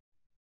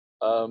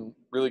 Yeah,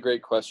 really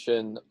great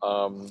question.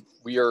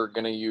 We are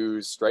going to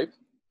use Stripe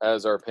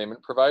as our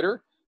payment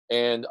provider.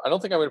 And I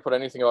don't think I'm going to put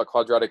anything about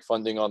quadratic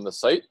funding on the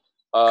site.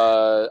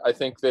 I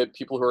think that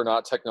people who are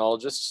not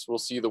technologists will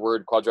see the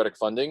word quadratic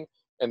funding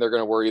and they're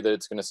going to worry that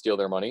it's going to steal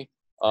their money.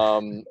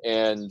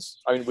 And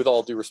I mean, with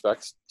all due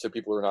respect to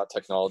people who are not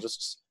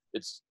technologists,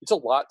 it's a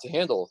lot to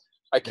handle.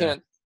 I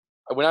can't,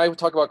 when I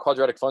talk about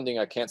quadratic funding,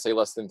 I can't say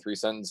less than 3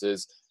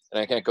 sentences,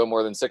 and I can't go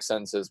more than 6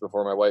 sentences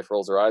before my wife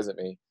rolls her eyes at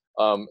me.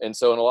 And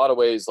so in a lot of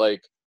ways,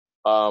 like,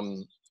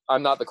 I'm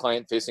not the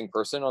client-facing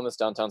person on this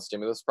downtown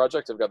stimulus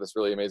project. I've got this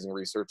really amazing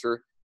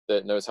researcher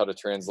that knows how to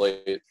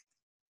translate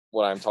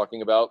what I'm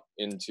talking about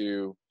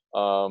into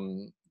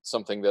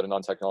something that a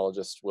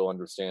non-technologist will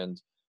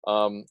understand.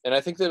 And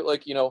I think that,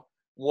 like,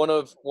 one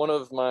of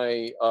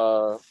my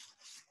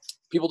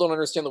people don't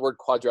understand the word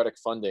quadratic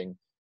funding,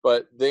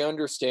 but they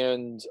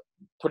understand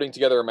putting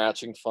together a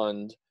matching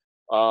fund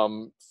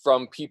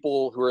from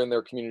people who are in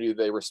their community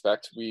they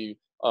respect. We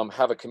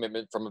have a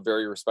commitment from a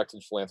very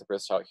respected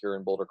philanthropist out here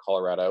in Boulder,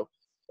 Colorado,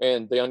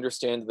 and they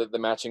understand that the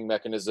matching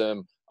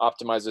mechanism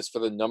optimizes for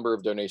the number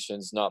of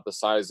donations, not the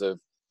size of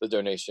the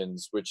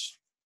donations, which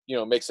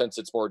makes sense.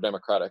 It's more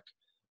democratic,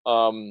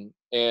 and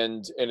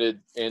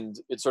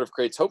it sort of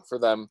creates hope for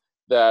them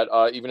that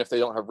even if they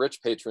don't have rich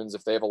patrons,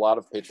 if they have a lot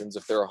of patrons,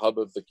 if they're a hub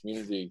of the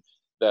community,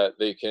 that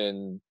they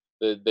can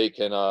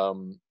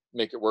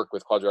make it work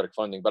with quadratic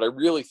funding. But I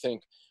really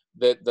think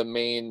that the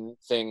main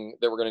thing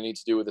that we're going to need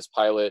to do with this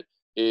pilot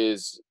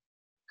is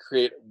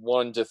create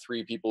 1 to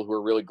 3 people who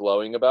are really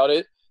glowing about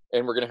it,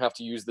 and we're going to have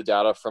to use the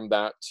data from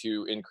that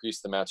to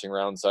increase the matching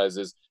round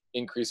sizes,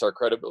 increase our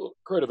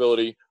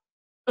credibility,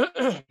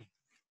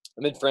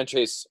 and then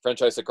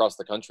franchise across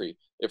the country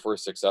if we're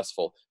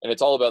successful. And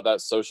it's all about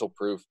that social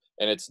proof,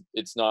 and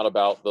it's not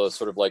about the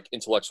sort of like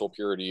intellectual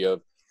purity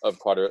of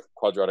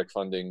quadratic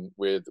funding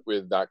with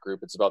that group.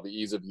 It's about the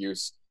ease of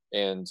use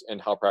and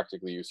how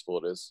practically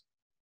useful it is.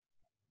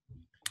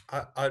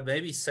 I'd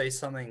maybe say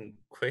something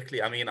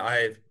quickly. I mean,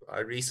 I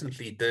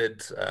recently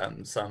did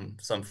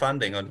some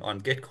funding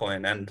on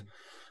Gitcoin, and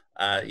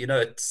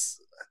it's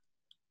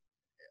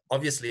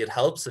obviously it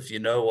helps if you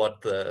know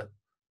what the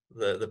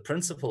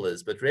principle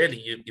is, but really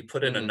you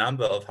put in a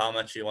number of how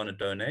much you want to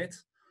donate,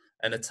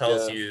 and it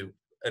tells you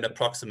an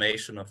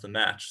approximation of the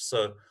match.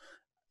 So,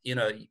 you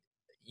know,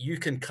 you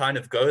can kind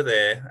of go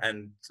there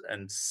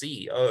and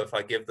see, oh, if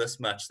I give this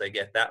much, they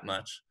get that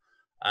much.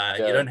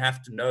 You don't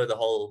have to know the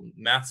whole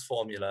maths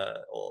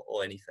formula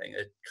or anything.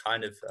 It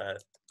kind of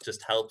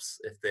just helps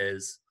if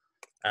there's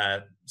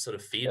sort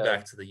of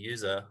feedback to the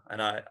user.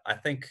 And I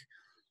think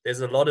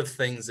there's a lot of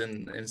things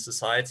in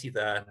society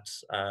that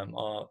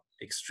are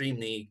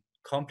extremely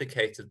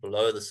complicated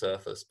below the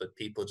surface, but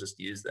people just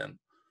use them.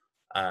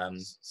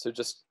 So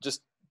just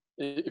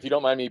if you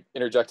don't mind me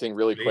interjecting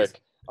really Please.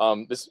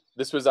 quick,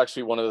 this was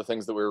actually one of the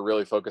things that we were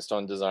really focused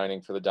on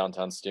designing for the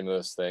downtown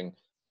stimulus thing.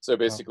 So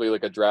basically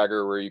like a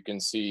dragger where you can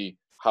see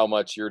how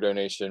much your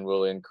donation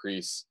will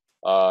increase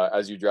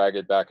as you drag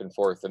it back and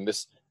forth. And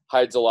this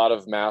hides a lot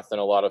of math and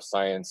a lot of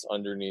science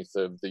underneath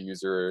of the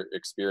user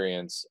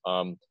experience.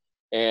 You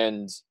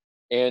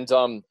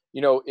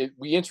know,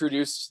 we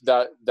introduced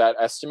that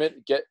estimate,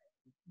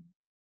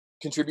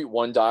 contribute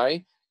 1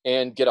 die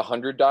and get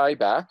 100 die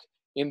back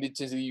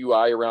into the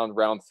UI around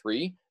round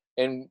 3.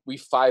 And we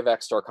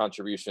 5x'd our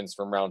contributions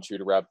from round 2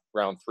 to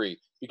round 3,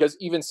 because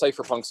even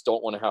cypherpunks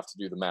don't want to have to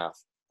do the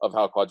math of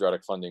how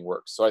quadratic funding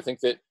works. So I think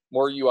that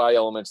more UI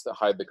elements that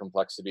hide the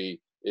complexity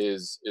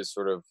is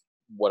sort of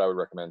what I would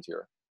recommend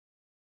here.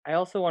 I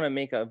also want to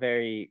make a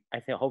very, I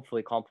think,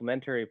 hopefully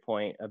complementary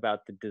point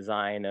about the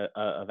design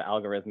of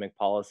algorithmic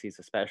policies,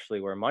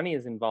 especially where money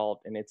is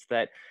involved. And it's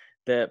that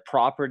the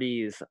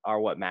properties are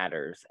what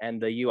matters,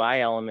 and the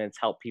UI elements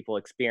help people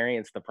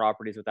experience the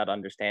properties without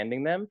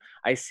understanding them.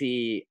 I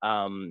see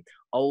a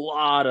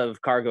lot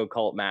of cargo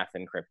cult math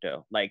in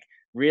crypto, like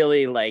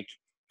really like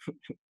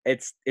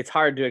it's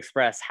hard to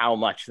express how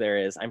much there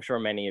is. I'm sure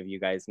many of you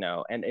guys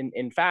know. And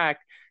in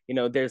fact, you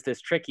know, there's this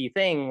tricky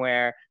thing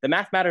where the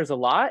math matters a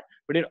lot,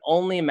 but it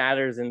only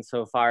matters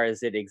insofar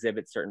as it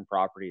exhibits certain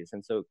properties.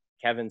 And so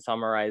Kevin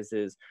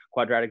summarizes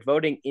quadratic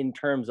voting in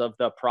terms of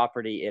the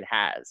property it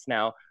has.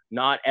 Now,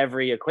 not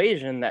every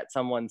equation that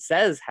someone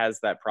says has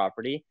that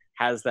property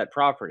has that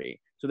property.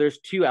 So there's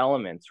 2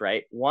 elements,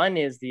 right? One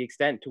is the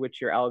extent to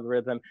which your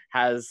algorithm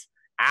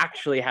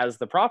actually has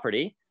the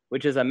property,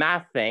 which is a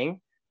math thing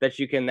that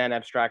you can then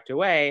abstract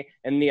away.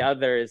 And the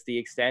other is the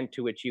extent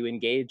to which you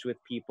engage with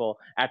people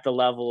at the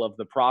level of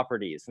the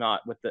properties,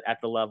 not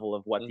at the level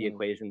of what the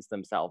equations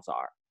themselves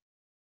are.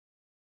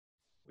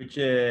 Which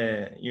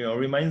you know,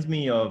 reminds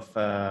me of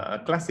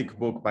a classic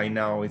book by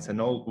now. It's an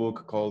old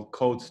book called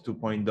Code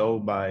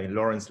 2.0 by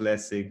Lawrence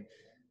Lessig.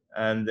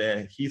 And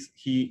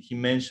he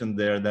mentioned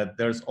there that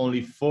there's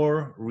only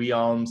 4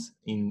 realms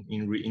in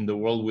the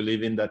world we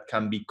live in that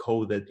can be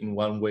coded in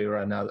one way or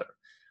another.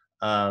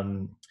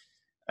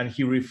 And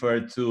he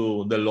referred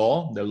to the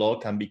law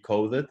can be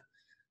coded,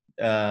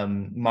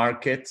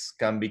 markets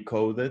can be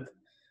coded,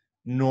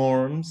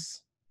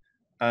 norms,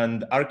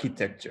 and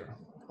architecture.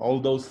 All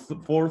those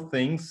 4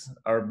 things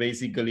are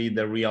basically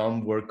the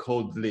realm where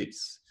code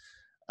lives.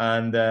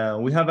 And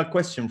we have a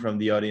question from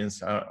the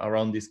audience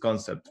around this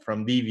concept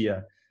from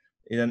Divya.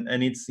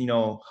 And it's, you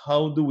know,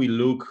 how do we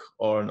look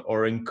or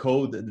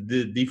encode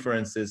the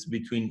differences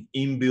between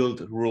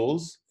inbuilt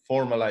rules,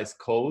 formalized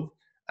code,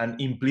 and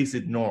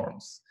implicit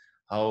norms?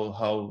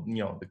 How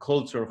you know, the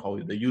culture, how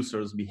the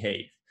users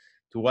behave.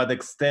 To what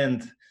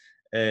extent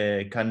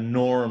can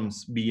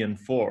norms be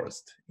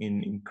enforced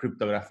in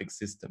cryptographic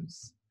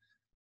systems?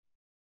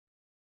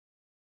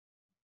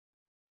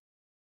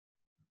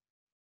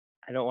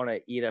 I don't want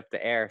to eat up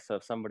the air, so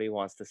if somebody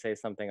wants to say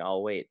something,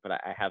 I'll wait, but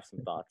I have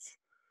some thoughts.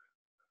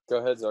 Go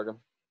ahead, Zargham.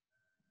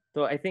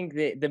 So I think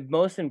the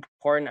most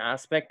important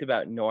aspect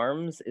about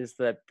norms is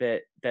that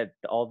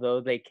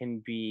although they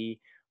can be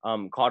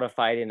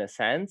codified in a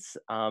sense,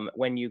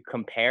 when you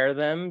compare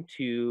them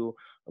to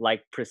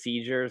like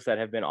procedures that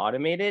have been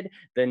automated,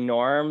 the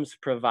norms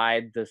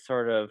provide the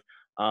sort of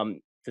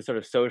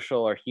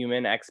social or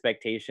human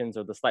expectations,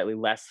 or the slightly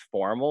less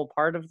formal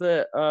part of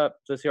the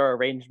socio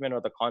arrangement or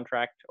the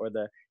contract or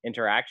the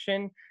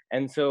interaction.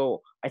 And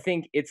so I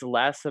think it's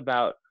less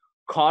about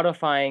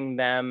codifying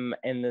them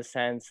in the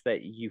sense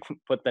that you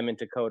put them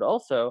into code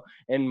also,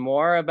 and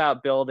more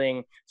about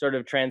building sort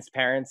of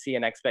transparency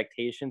and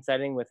expectation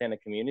setting within a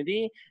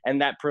community.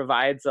 And that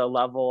provides a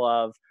level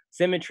of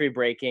symmetry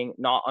breaking,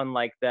 not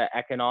unlike the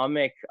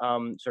economic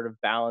sort of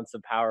balance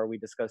of power we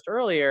discussed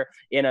earlier,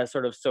 in a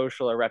sort of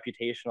social or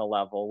reputational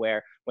level,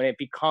 where when it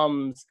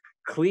becomes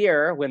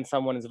clear when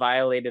someone has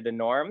violated a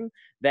norm,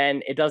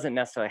 then it doesn't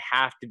necessarily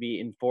have to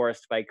be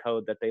enforced by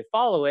code that they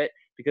follow it,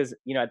 because,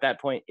 you know, at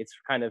that point it's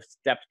kind of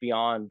stepped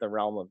beyond the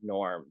realm of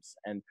norms.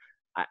 And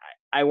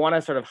I want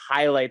to sort of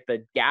highlight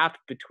the gap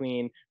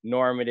between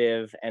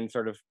normative and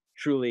sort of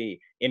truly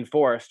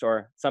enforced,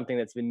 or something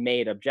that's been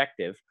made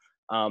objective,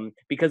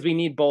 because we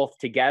need both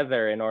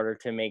together in order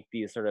to make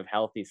these sort of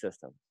healthy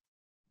systems.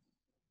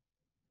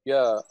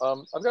 Yeah,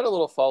 I've got a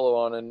little follow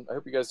on, and I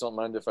hope you guys don't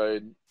mind if I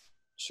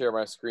share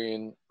my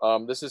screen.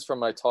 This is from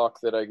my talk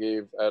that I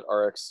gave at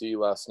RxC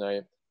last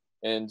night.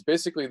 And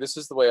basically, this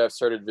is the way I've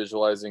started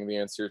visualizing the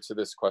answer to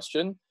this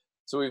question.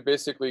 So we've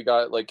basically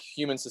got like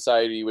human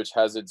society, which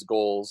has its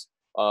goals,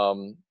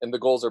 and the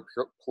goals are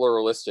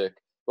pluralistic.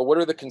 but what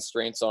are the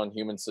constraints on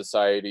human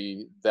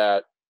society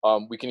that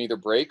we can either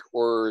break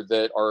or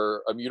that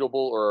are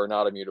immutable or are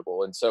not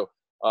immutable? And so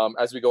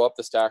as we go up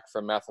the stack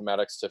from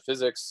mathematics to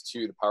physics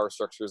to the power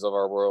structures of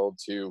our world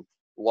to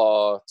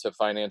law to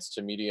finance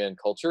to media and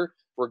culture,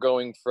 we're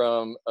going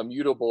from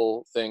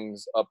immutable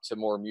things up to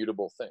more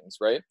mutable things,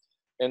 right?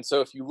 And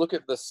so if you look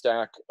at the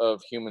stack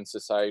of human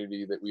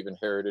society that we've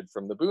inherited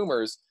from the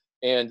boomers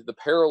and the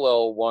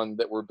parallel one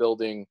that we're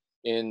building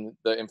in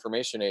the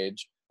information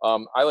age,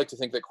 I like to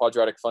think that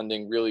quadratic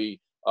funding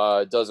really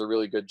does a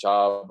really good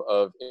job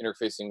of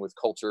interfacing with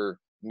culture,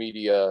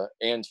 media,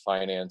 and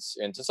finance,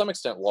 and to some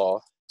extent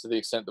law, to the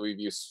extent that we've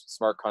used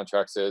smart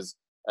contracts as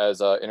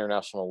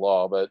international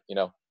law. But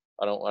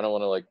I don't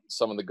want to like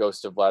summon the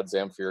ghost of Vlad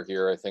Zamfir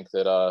here. I think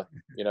that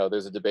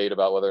there's a debate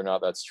about whether or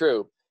not that's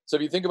true. So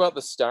if you think about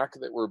the stack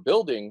that we're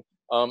building,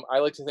 I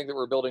like to think that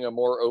we're building a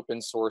more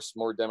open source,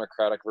 more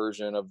democratic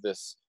version of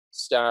this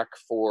stack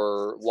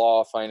for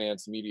law,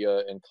 finance,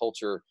 media, and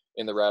culture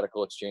in the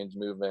radical exchange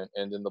movement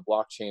and in the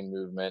blockchain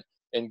movement.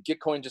 And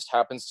Gitcoin just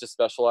happens to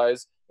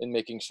specialize in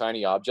making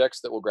shiny objects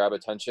that will grab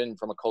attention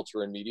from a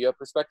culture and media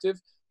perspective,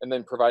 and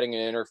then providing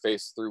an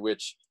interface through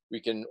which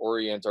we can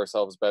orient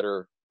ourselves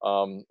better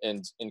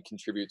and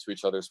contribute to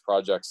each other's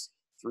projects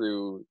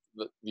through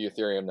the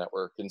Ethereum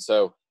network. And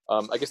so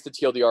I guess the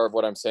TLDR of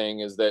what I'm saying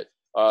is that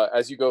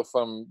as you go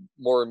from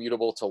more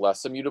immutable to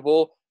less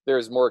immutable,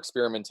 there's more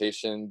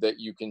experimentation that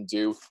you can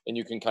do, and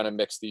you can kind of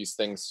mix these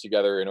things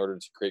together in order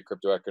to create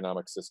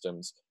cryptoeconomic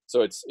systems.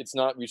 So it's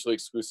not mutually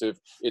exclusive.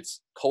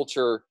 It's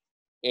culture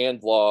and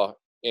law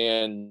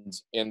and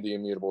the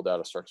immutable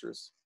data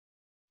structures.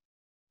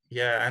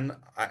 Yeah, and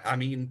I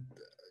mean,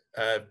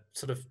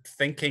 sort of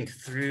thinking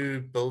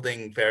through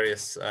building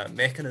various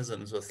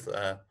mechanisms with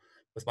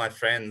my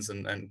friends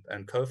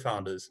and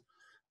co-founders,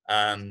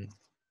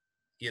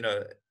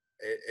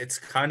 it's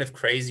kind of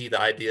crazy, the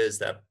ideas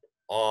that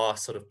are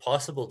sort of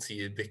possible to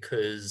you,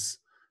 because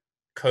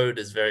code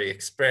is very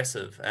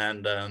expressive.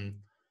 And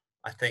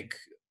I think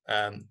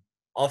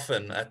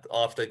often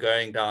after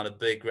going down a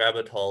big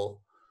rabbit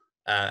hole,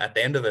 at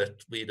the end of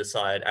it, we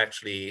decide,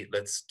 actually,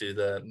 let's do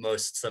the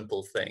most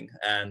simple thing.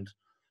 And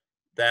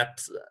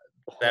that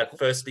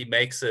firstly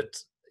makes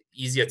it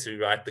easier to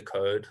write the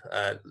code,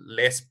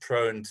 less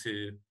prone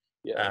to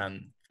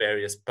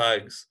various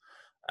bugs,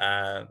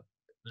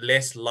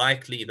 less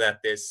likely that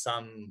there's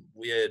some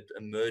weird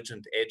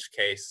emergent edge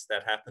case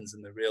that happens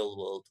in the real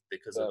world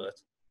because of it.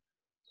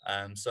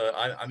 So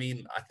I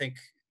mean, I think,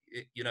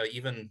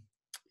 even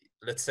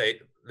let's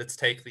take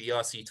the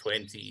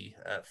ERC20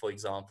 for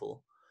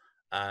example.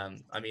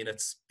 I mean,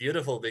 it's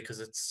beautiful because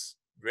it's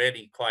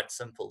really quite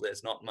simple.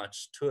 There's not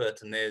much to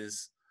it, and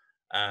there's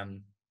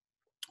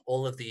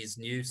all of these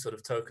new sort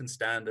of token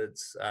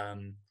standards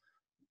that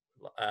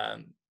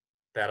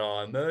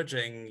are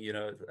emerging.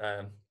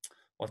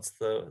 What's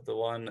the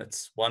one?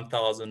 It's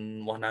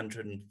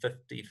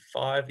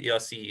 1155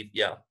 ERC,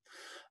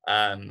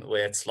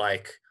 where it's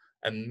like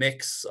a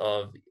mix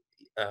of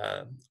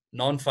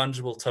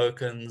non-fungible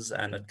tokens,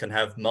 and it can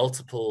have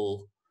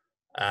multiple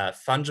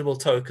fungible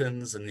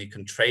tokens, and you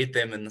can trade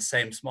them in the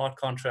same smart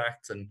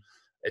contract, and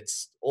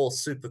it's all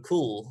super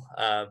cool.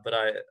 But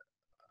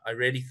I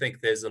really think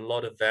there's a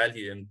lot of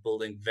value in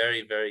building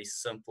very, very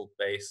simple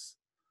base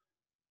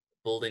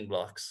building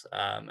blocks,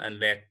 and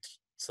let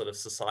sort of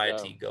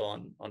society go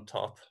on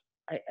top.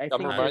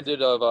 I'm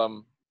reminded of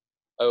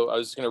I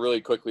was just going to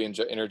really quickly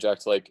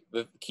interject. Like,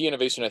 the key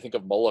innovation I think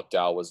of Moloch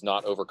DAO was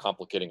not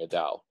overcomplicating a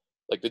DAO.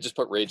 Like, they just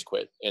put rage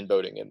quit and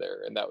voting in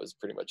there, and that was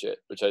pretty much it.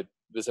 The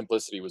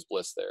simplicity was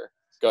bliss there.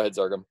 Go ahead,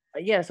 Zargham.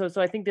 Yeah, so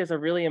I think there's a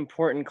really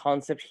important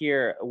concept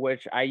here,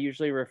 which I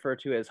usually refer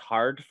to as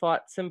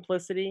hard-fought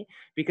simplicity,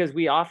 because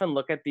we often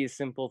look at these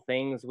simple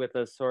things with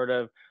a sort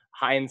of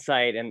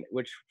hindsight, and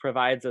which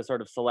provides a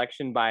sort of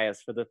selection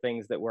bias for the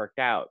things that worked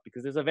out,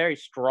 because there's a very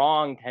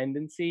strong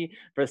tendency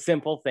for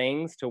simple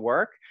things to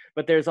work,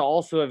 but there's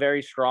also a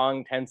very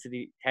strong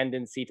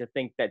tendency to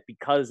think that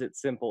because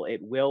it's simple,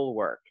 it will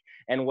work.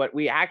 And what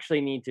we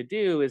actually need to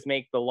do is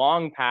make the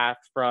long path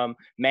from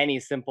many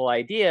simple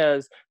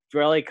ideas,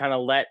 really kind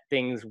of let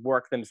things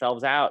work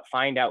themselves out,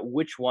 find out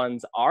which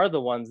ones are the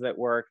ones that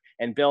work,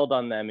 and build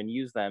on them and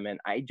use them. And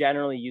I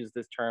generally use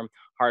this term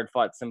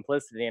hard-fought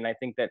simplicity. And I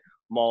think that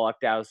Moloch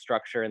DAO's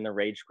structure and the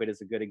rage quit is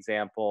a good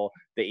example.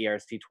 The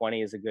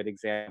ERC20 is a good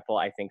example.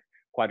 I think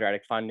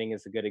quadratic funding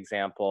is a good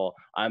example.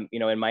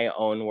 In my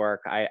own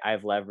work,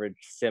 I've leveraged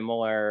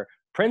similar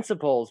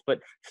principles, but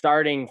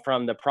starting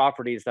from the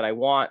properties that I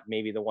want,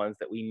 maybe the ones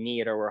that we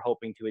need or we're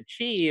hoping to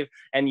achieve,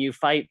 and you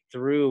fight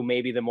through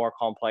maybe the more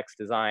complex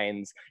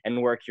designs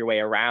and work your way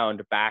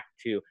around back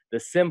to the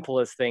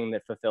simplest thing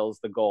that fulfills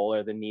the goal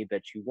or the need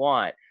that you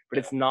want. But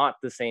it's not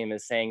the same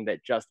as saying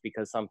that just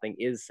because something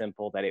is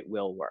simple that it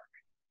will work.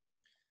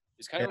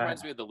 This kind of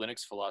reminds me of the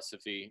Linux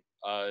philosophy,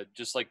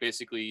 just like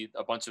basically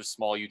a bunch of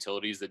small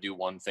utilities that do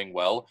one thing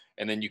well,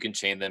 and then you can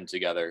chain them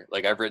together.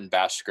 Like, I've written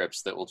bash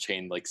scripts that will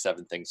chain like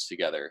 7 things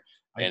together,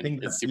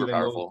 and it's super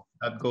powerful.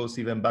 That goes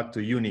even back to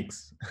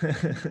Unix.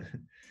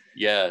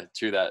 Yeah,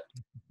 true that.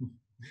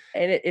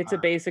 And it's a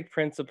basic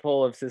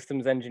principle of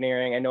systems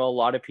engineering. I know a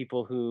lot of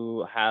people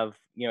who have,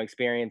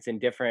 experience in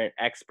different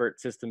expert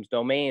systems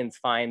domains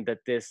find that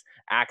this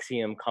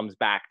axiom comes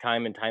back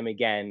time and time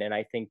again. And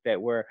I think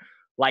that we're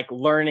like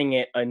learning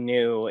it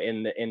anew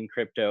in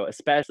crypto,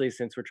 especially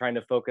since we're trying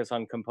to focus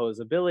on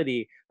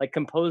composability. Like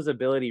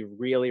composability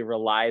really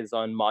relies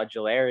on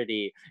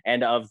modularity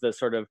and of the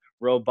sort of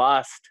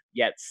robust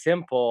yet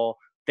simple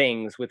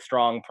things with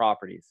strong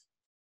properties.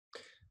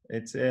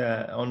 It's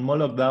on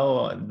Moloch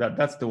DAO,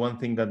 that's the one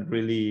thing that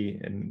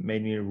really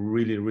made me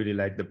really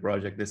like the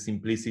project, the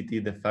simplicity,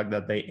 the fact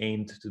that they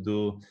aimed to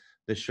do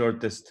the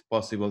shortest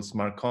possible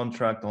smart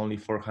contract, only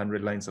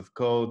 400 lines of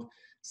code,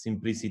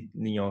 simplicity,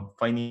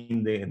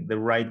 finding the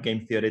right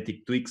game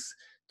theoretic tweaks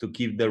to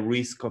keep the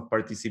risk of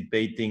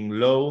participating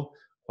low,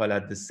 while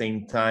at the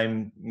same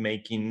time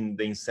making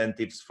the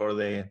incentives for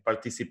the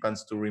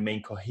participants to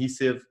remain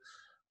cohesive.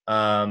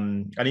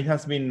 And it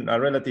has been a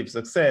relative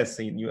success.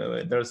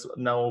 There's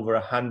now over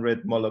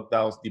 100 Moloch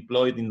DAOs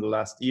deployed in the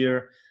last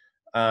year.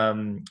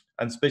 And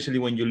especially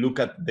when you look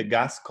at the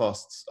gas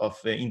costs of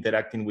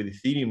interacting with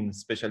Ethereum,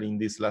 especially in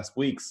these last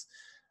weeks,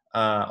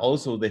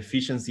 also the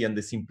efficiency and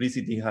the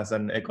simplicity has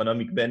an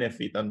economic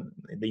benefit on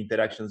the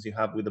interactions you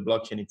have with the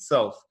blockchain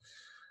itself.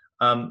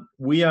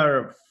 We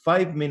are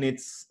 5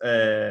 minutes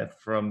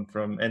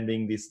from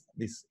ending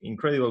this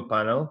incredible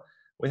panel.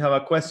 We have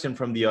a question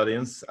from the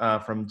audience,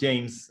 from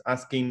James,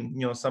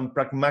 asking, some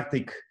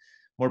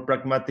more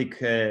pragmatic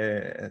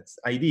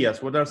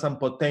ideas. What are some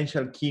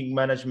potential key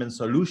management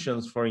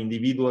solutions for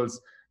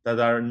individuals that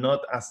are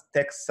not as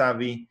tech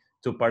savvy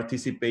to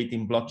participate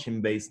in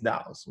blockchain-based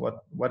DAOs?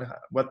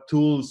 What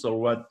tools or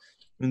what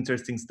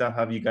interesting stuff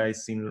have you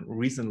guys seen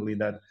recently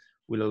that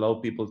will allow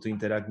people to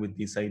interact with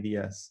these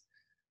ideas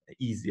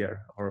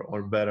easier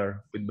or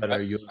better, with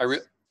better use?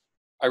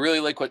 I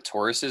really like what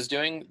Taurus is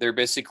doing. They're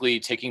basically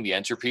taking the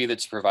entropy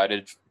that's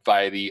provided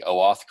by the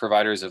OAuth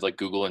providers of like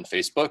Google and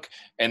Facebook,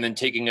 and then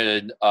taking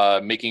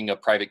making a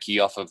private key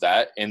off of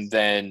that, and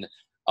then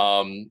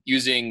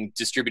using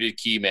distributed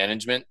key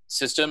management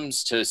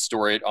systems to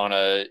store it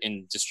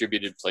in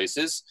distributed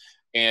places.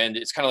 And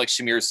it's kind of like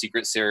Shamir's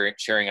secret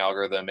sharing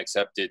algorithm,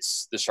 except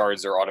the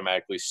shards are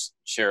automatically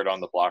shared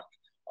on the block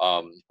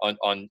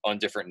on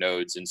different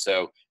nodes. And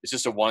so it's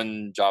just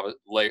one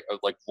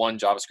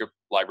JavaScript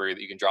library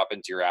that you can drop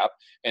into your app,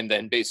 and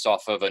then based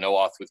off of an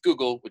OAuth with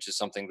Google, which is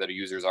something that a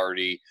user's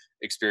already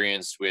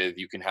experienced with,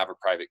 you can have a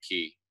private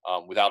key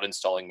without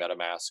installing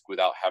MetaMask,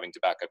 without having to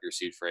back up your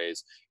seed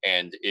phrase,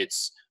 and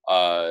it's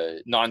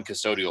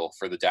non-custodial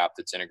for the dApp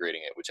that's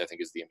integrating it, which I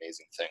think is the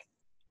amazing thing.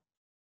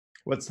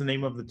 What's the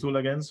name of the tool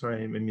again?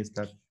 Sorry, I missed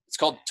that. It's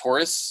called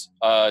Taurus,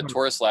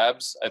 Taurus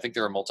Labs. I think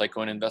they're a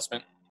multi-coin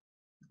investment.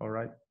 All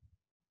right.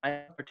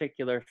 I'm a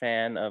particular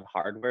fan of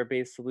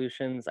hardware-based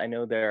solutions. I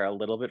know they're a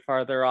little bit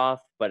farther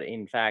off, but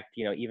in fact,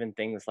 even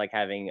things like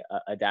having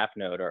a dApp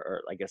node,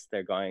 or I guess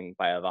they're going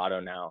by Avado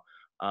now,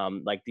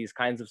 like these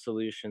kinds of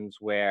solutions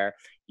where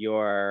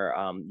your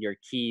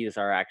keys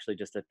are actually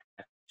just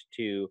attached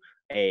to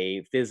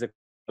a physical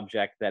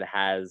object that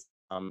has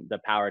the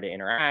power to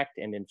interact.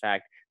 And in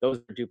fact, those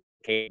are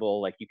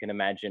duplicatable. Like you can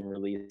imagine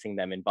releasing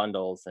them in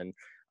bundles and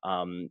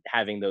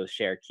having those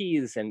share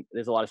keys. And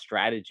there's a lot of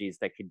strategies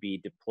that could be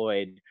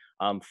deployed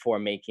for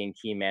making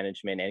key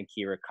management and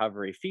key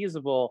recovery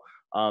feasible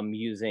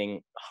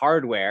using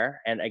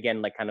hardware. And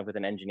again, like kind of with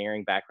an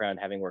engineering background,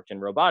 having worked in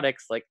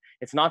robotics, like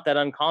it's not that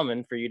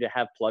uncommon for you to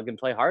have plug and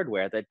play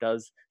hardware that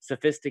does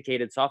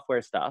sophisticated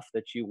software stuff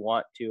that you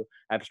want to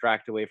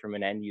abstract away from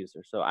an end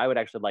user. So I would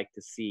actually like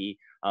to see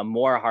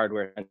more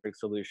hardware centric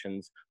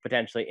solutions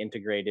potentially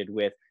integrated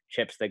with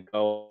chips that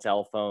go on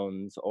cell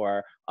phones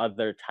or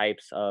other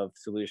types of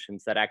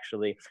solutions that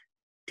actually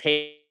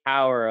take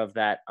power of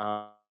that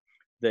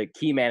the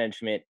key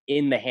management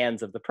in the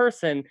hands of the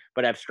person,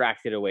 but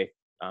abstract it away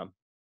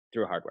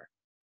through hardware.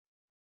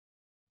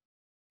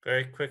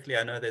 Very quickly,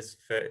 I know there's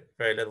very,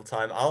 very little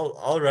time.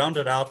 I'll round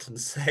it out and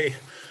say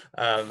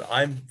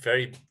I'm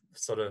very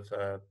sort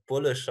of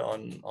bullish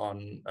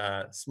on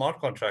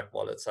smart contract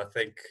wallets. I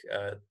think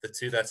the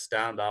two that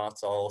stand out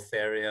are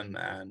Ethereum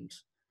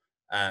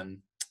and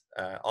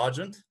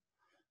Argent.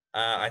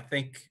 I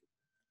think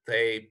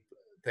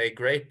they're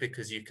great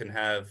because you can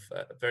have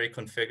very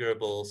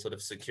configurable sort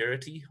of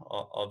security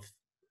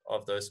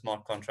of those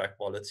smart contract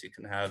wallets. You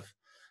can have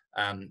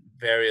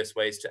various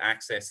ways to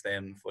access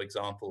them, for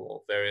example,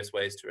 or various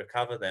ways to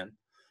recover them,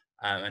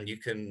 and you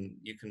can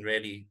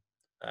really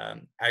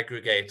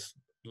aggregate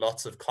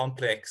lots of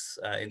complex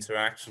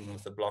interaction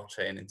with the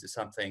blockchain into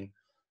something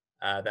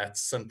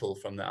that's simple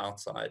from the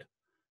outside.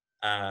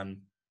 And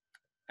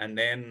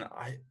then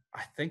I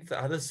think the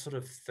other sort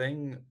of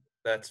thing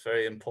that's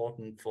very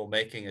important for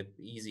making it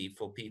easy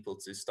for people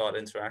to start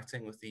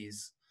interacting with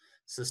these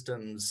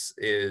systems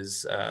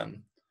is,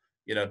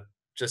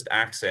 just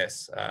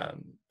access,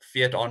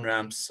 fiat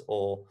on-ramps,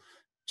 or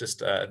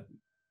just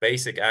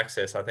basic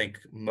access. I think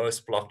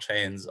most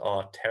blockchains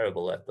are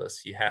terrible at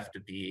this. You have to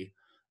be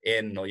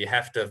in, or you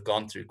have to have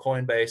gone through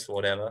Coinbase or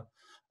whatever.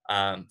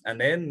 And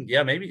then,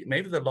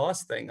 maybe the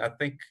last thing, I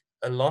think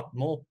a lot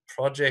more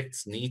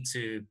projects need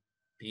to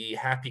be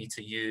happy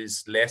to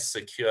use less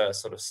secure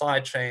sort of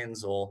side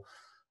chains or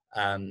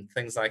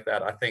things like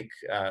that. I think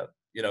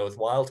with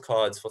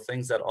wildcards for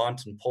things that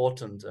aren't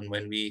important, and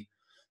when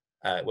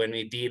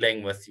we're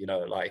dealing with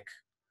like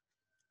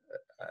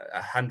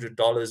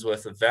 $100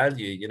 worth of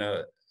value,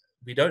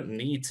 we don't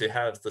need to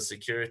have the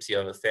security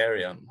of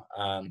Ethereum.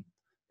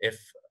 If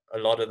a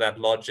lot of that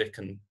logic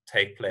can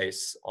take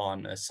place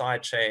on a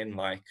side chain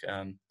like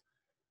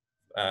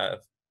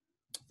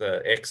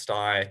the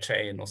XDAI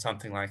chain or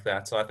something like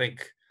that. So I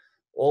think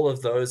all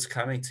of those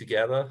coming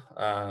together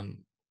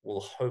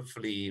will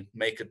hopefully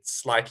make it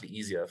slightly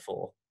easier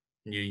for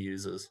new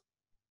users.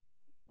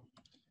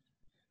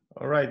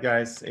 All right,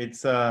 guys,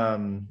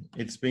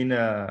 it's been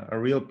a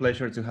real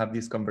pleasure to have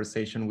this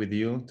conversation with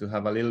you, to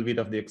have a little bit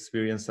of the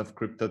experience of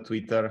Crypto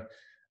Twitter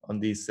on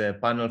this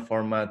panel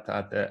format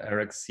at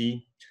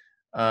RxC.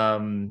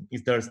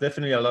 There's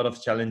definitely a lot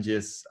of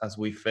challenges as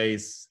we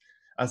face,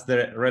 as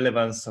the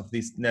relevance of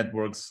these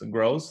networks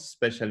grows,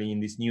 especially in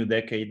this new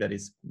decade that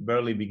is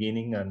barely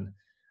beginning,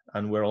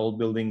 and we're all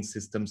building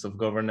systems of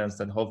governance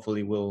that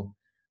hopefully will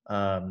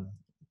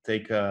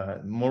take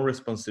more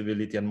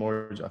responsibility and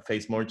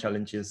face more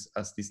challenges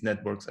as these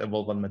networks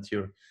evolve and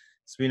mature.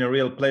 It's been a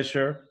real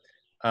pleasure,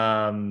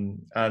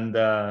 and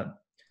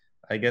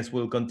I guess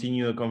we'll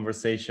continue the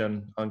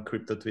conversation on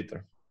Crypto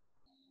Twitter.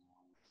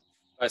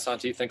 Bye,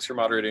 Santi. Thanks for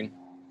moderating.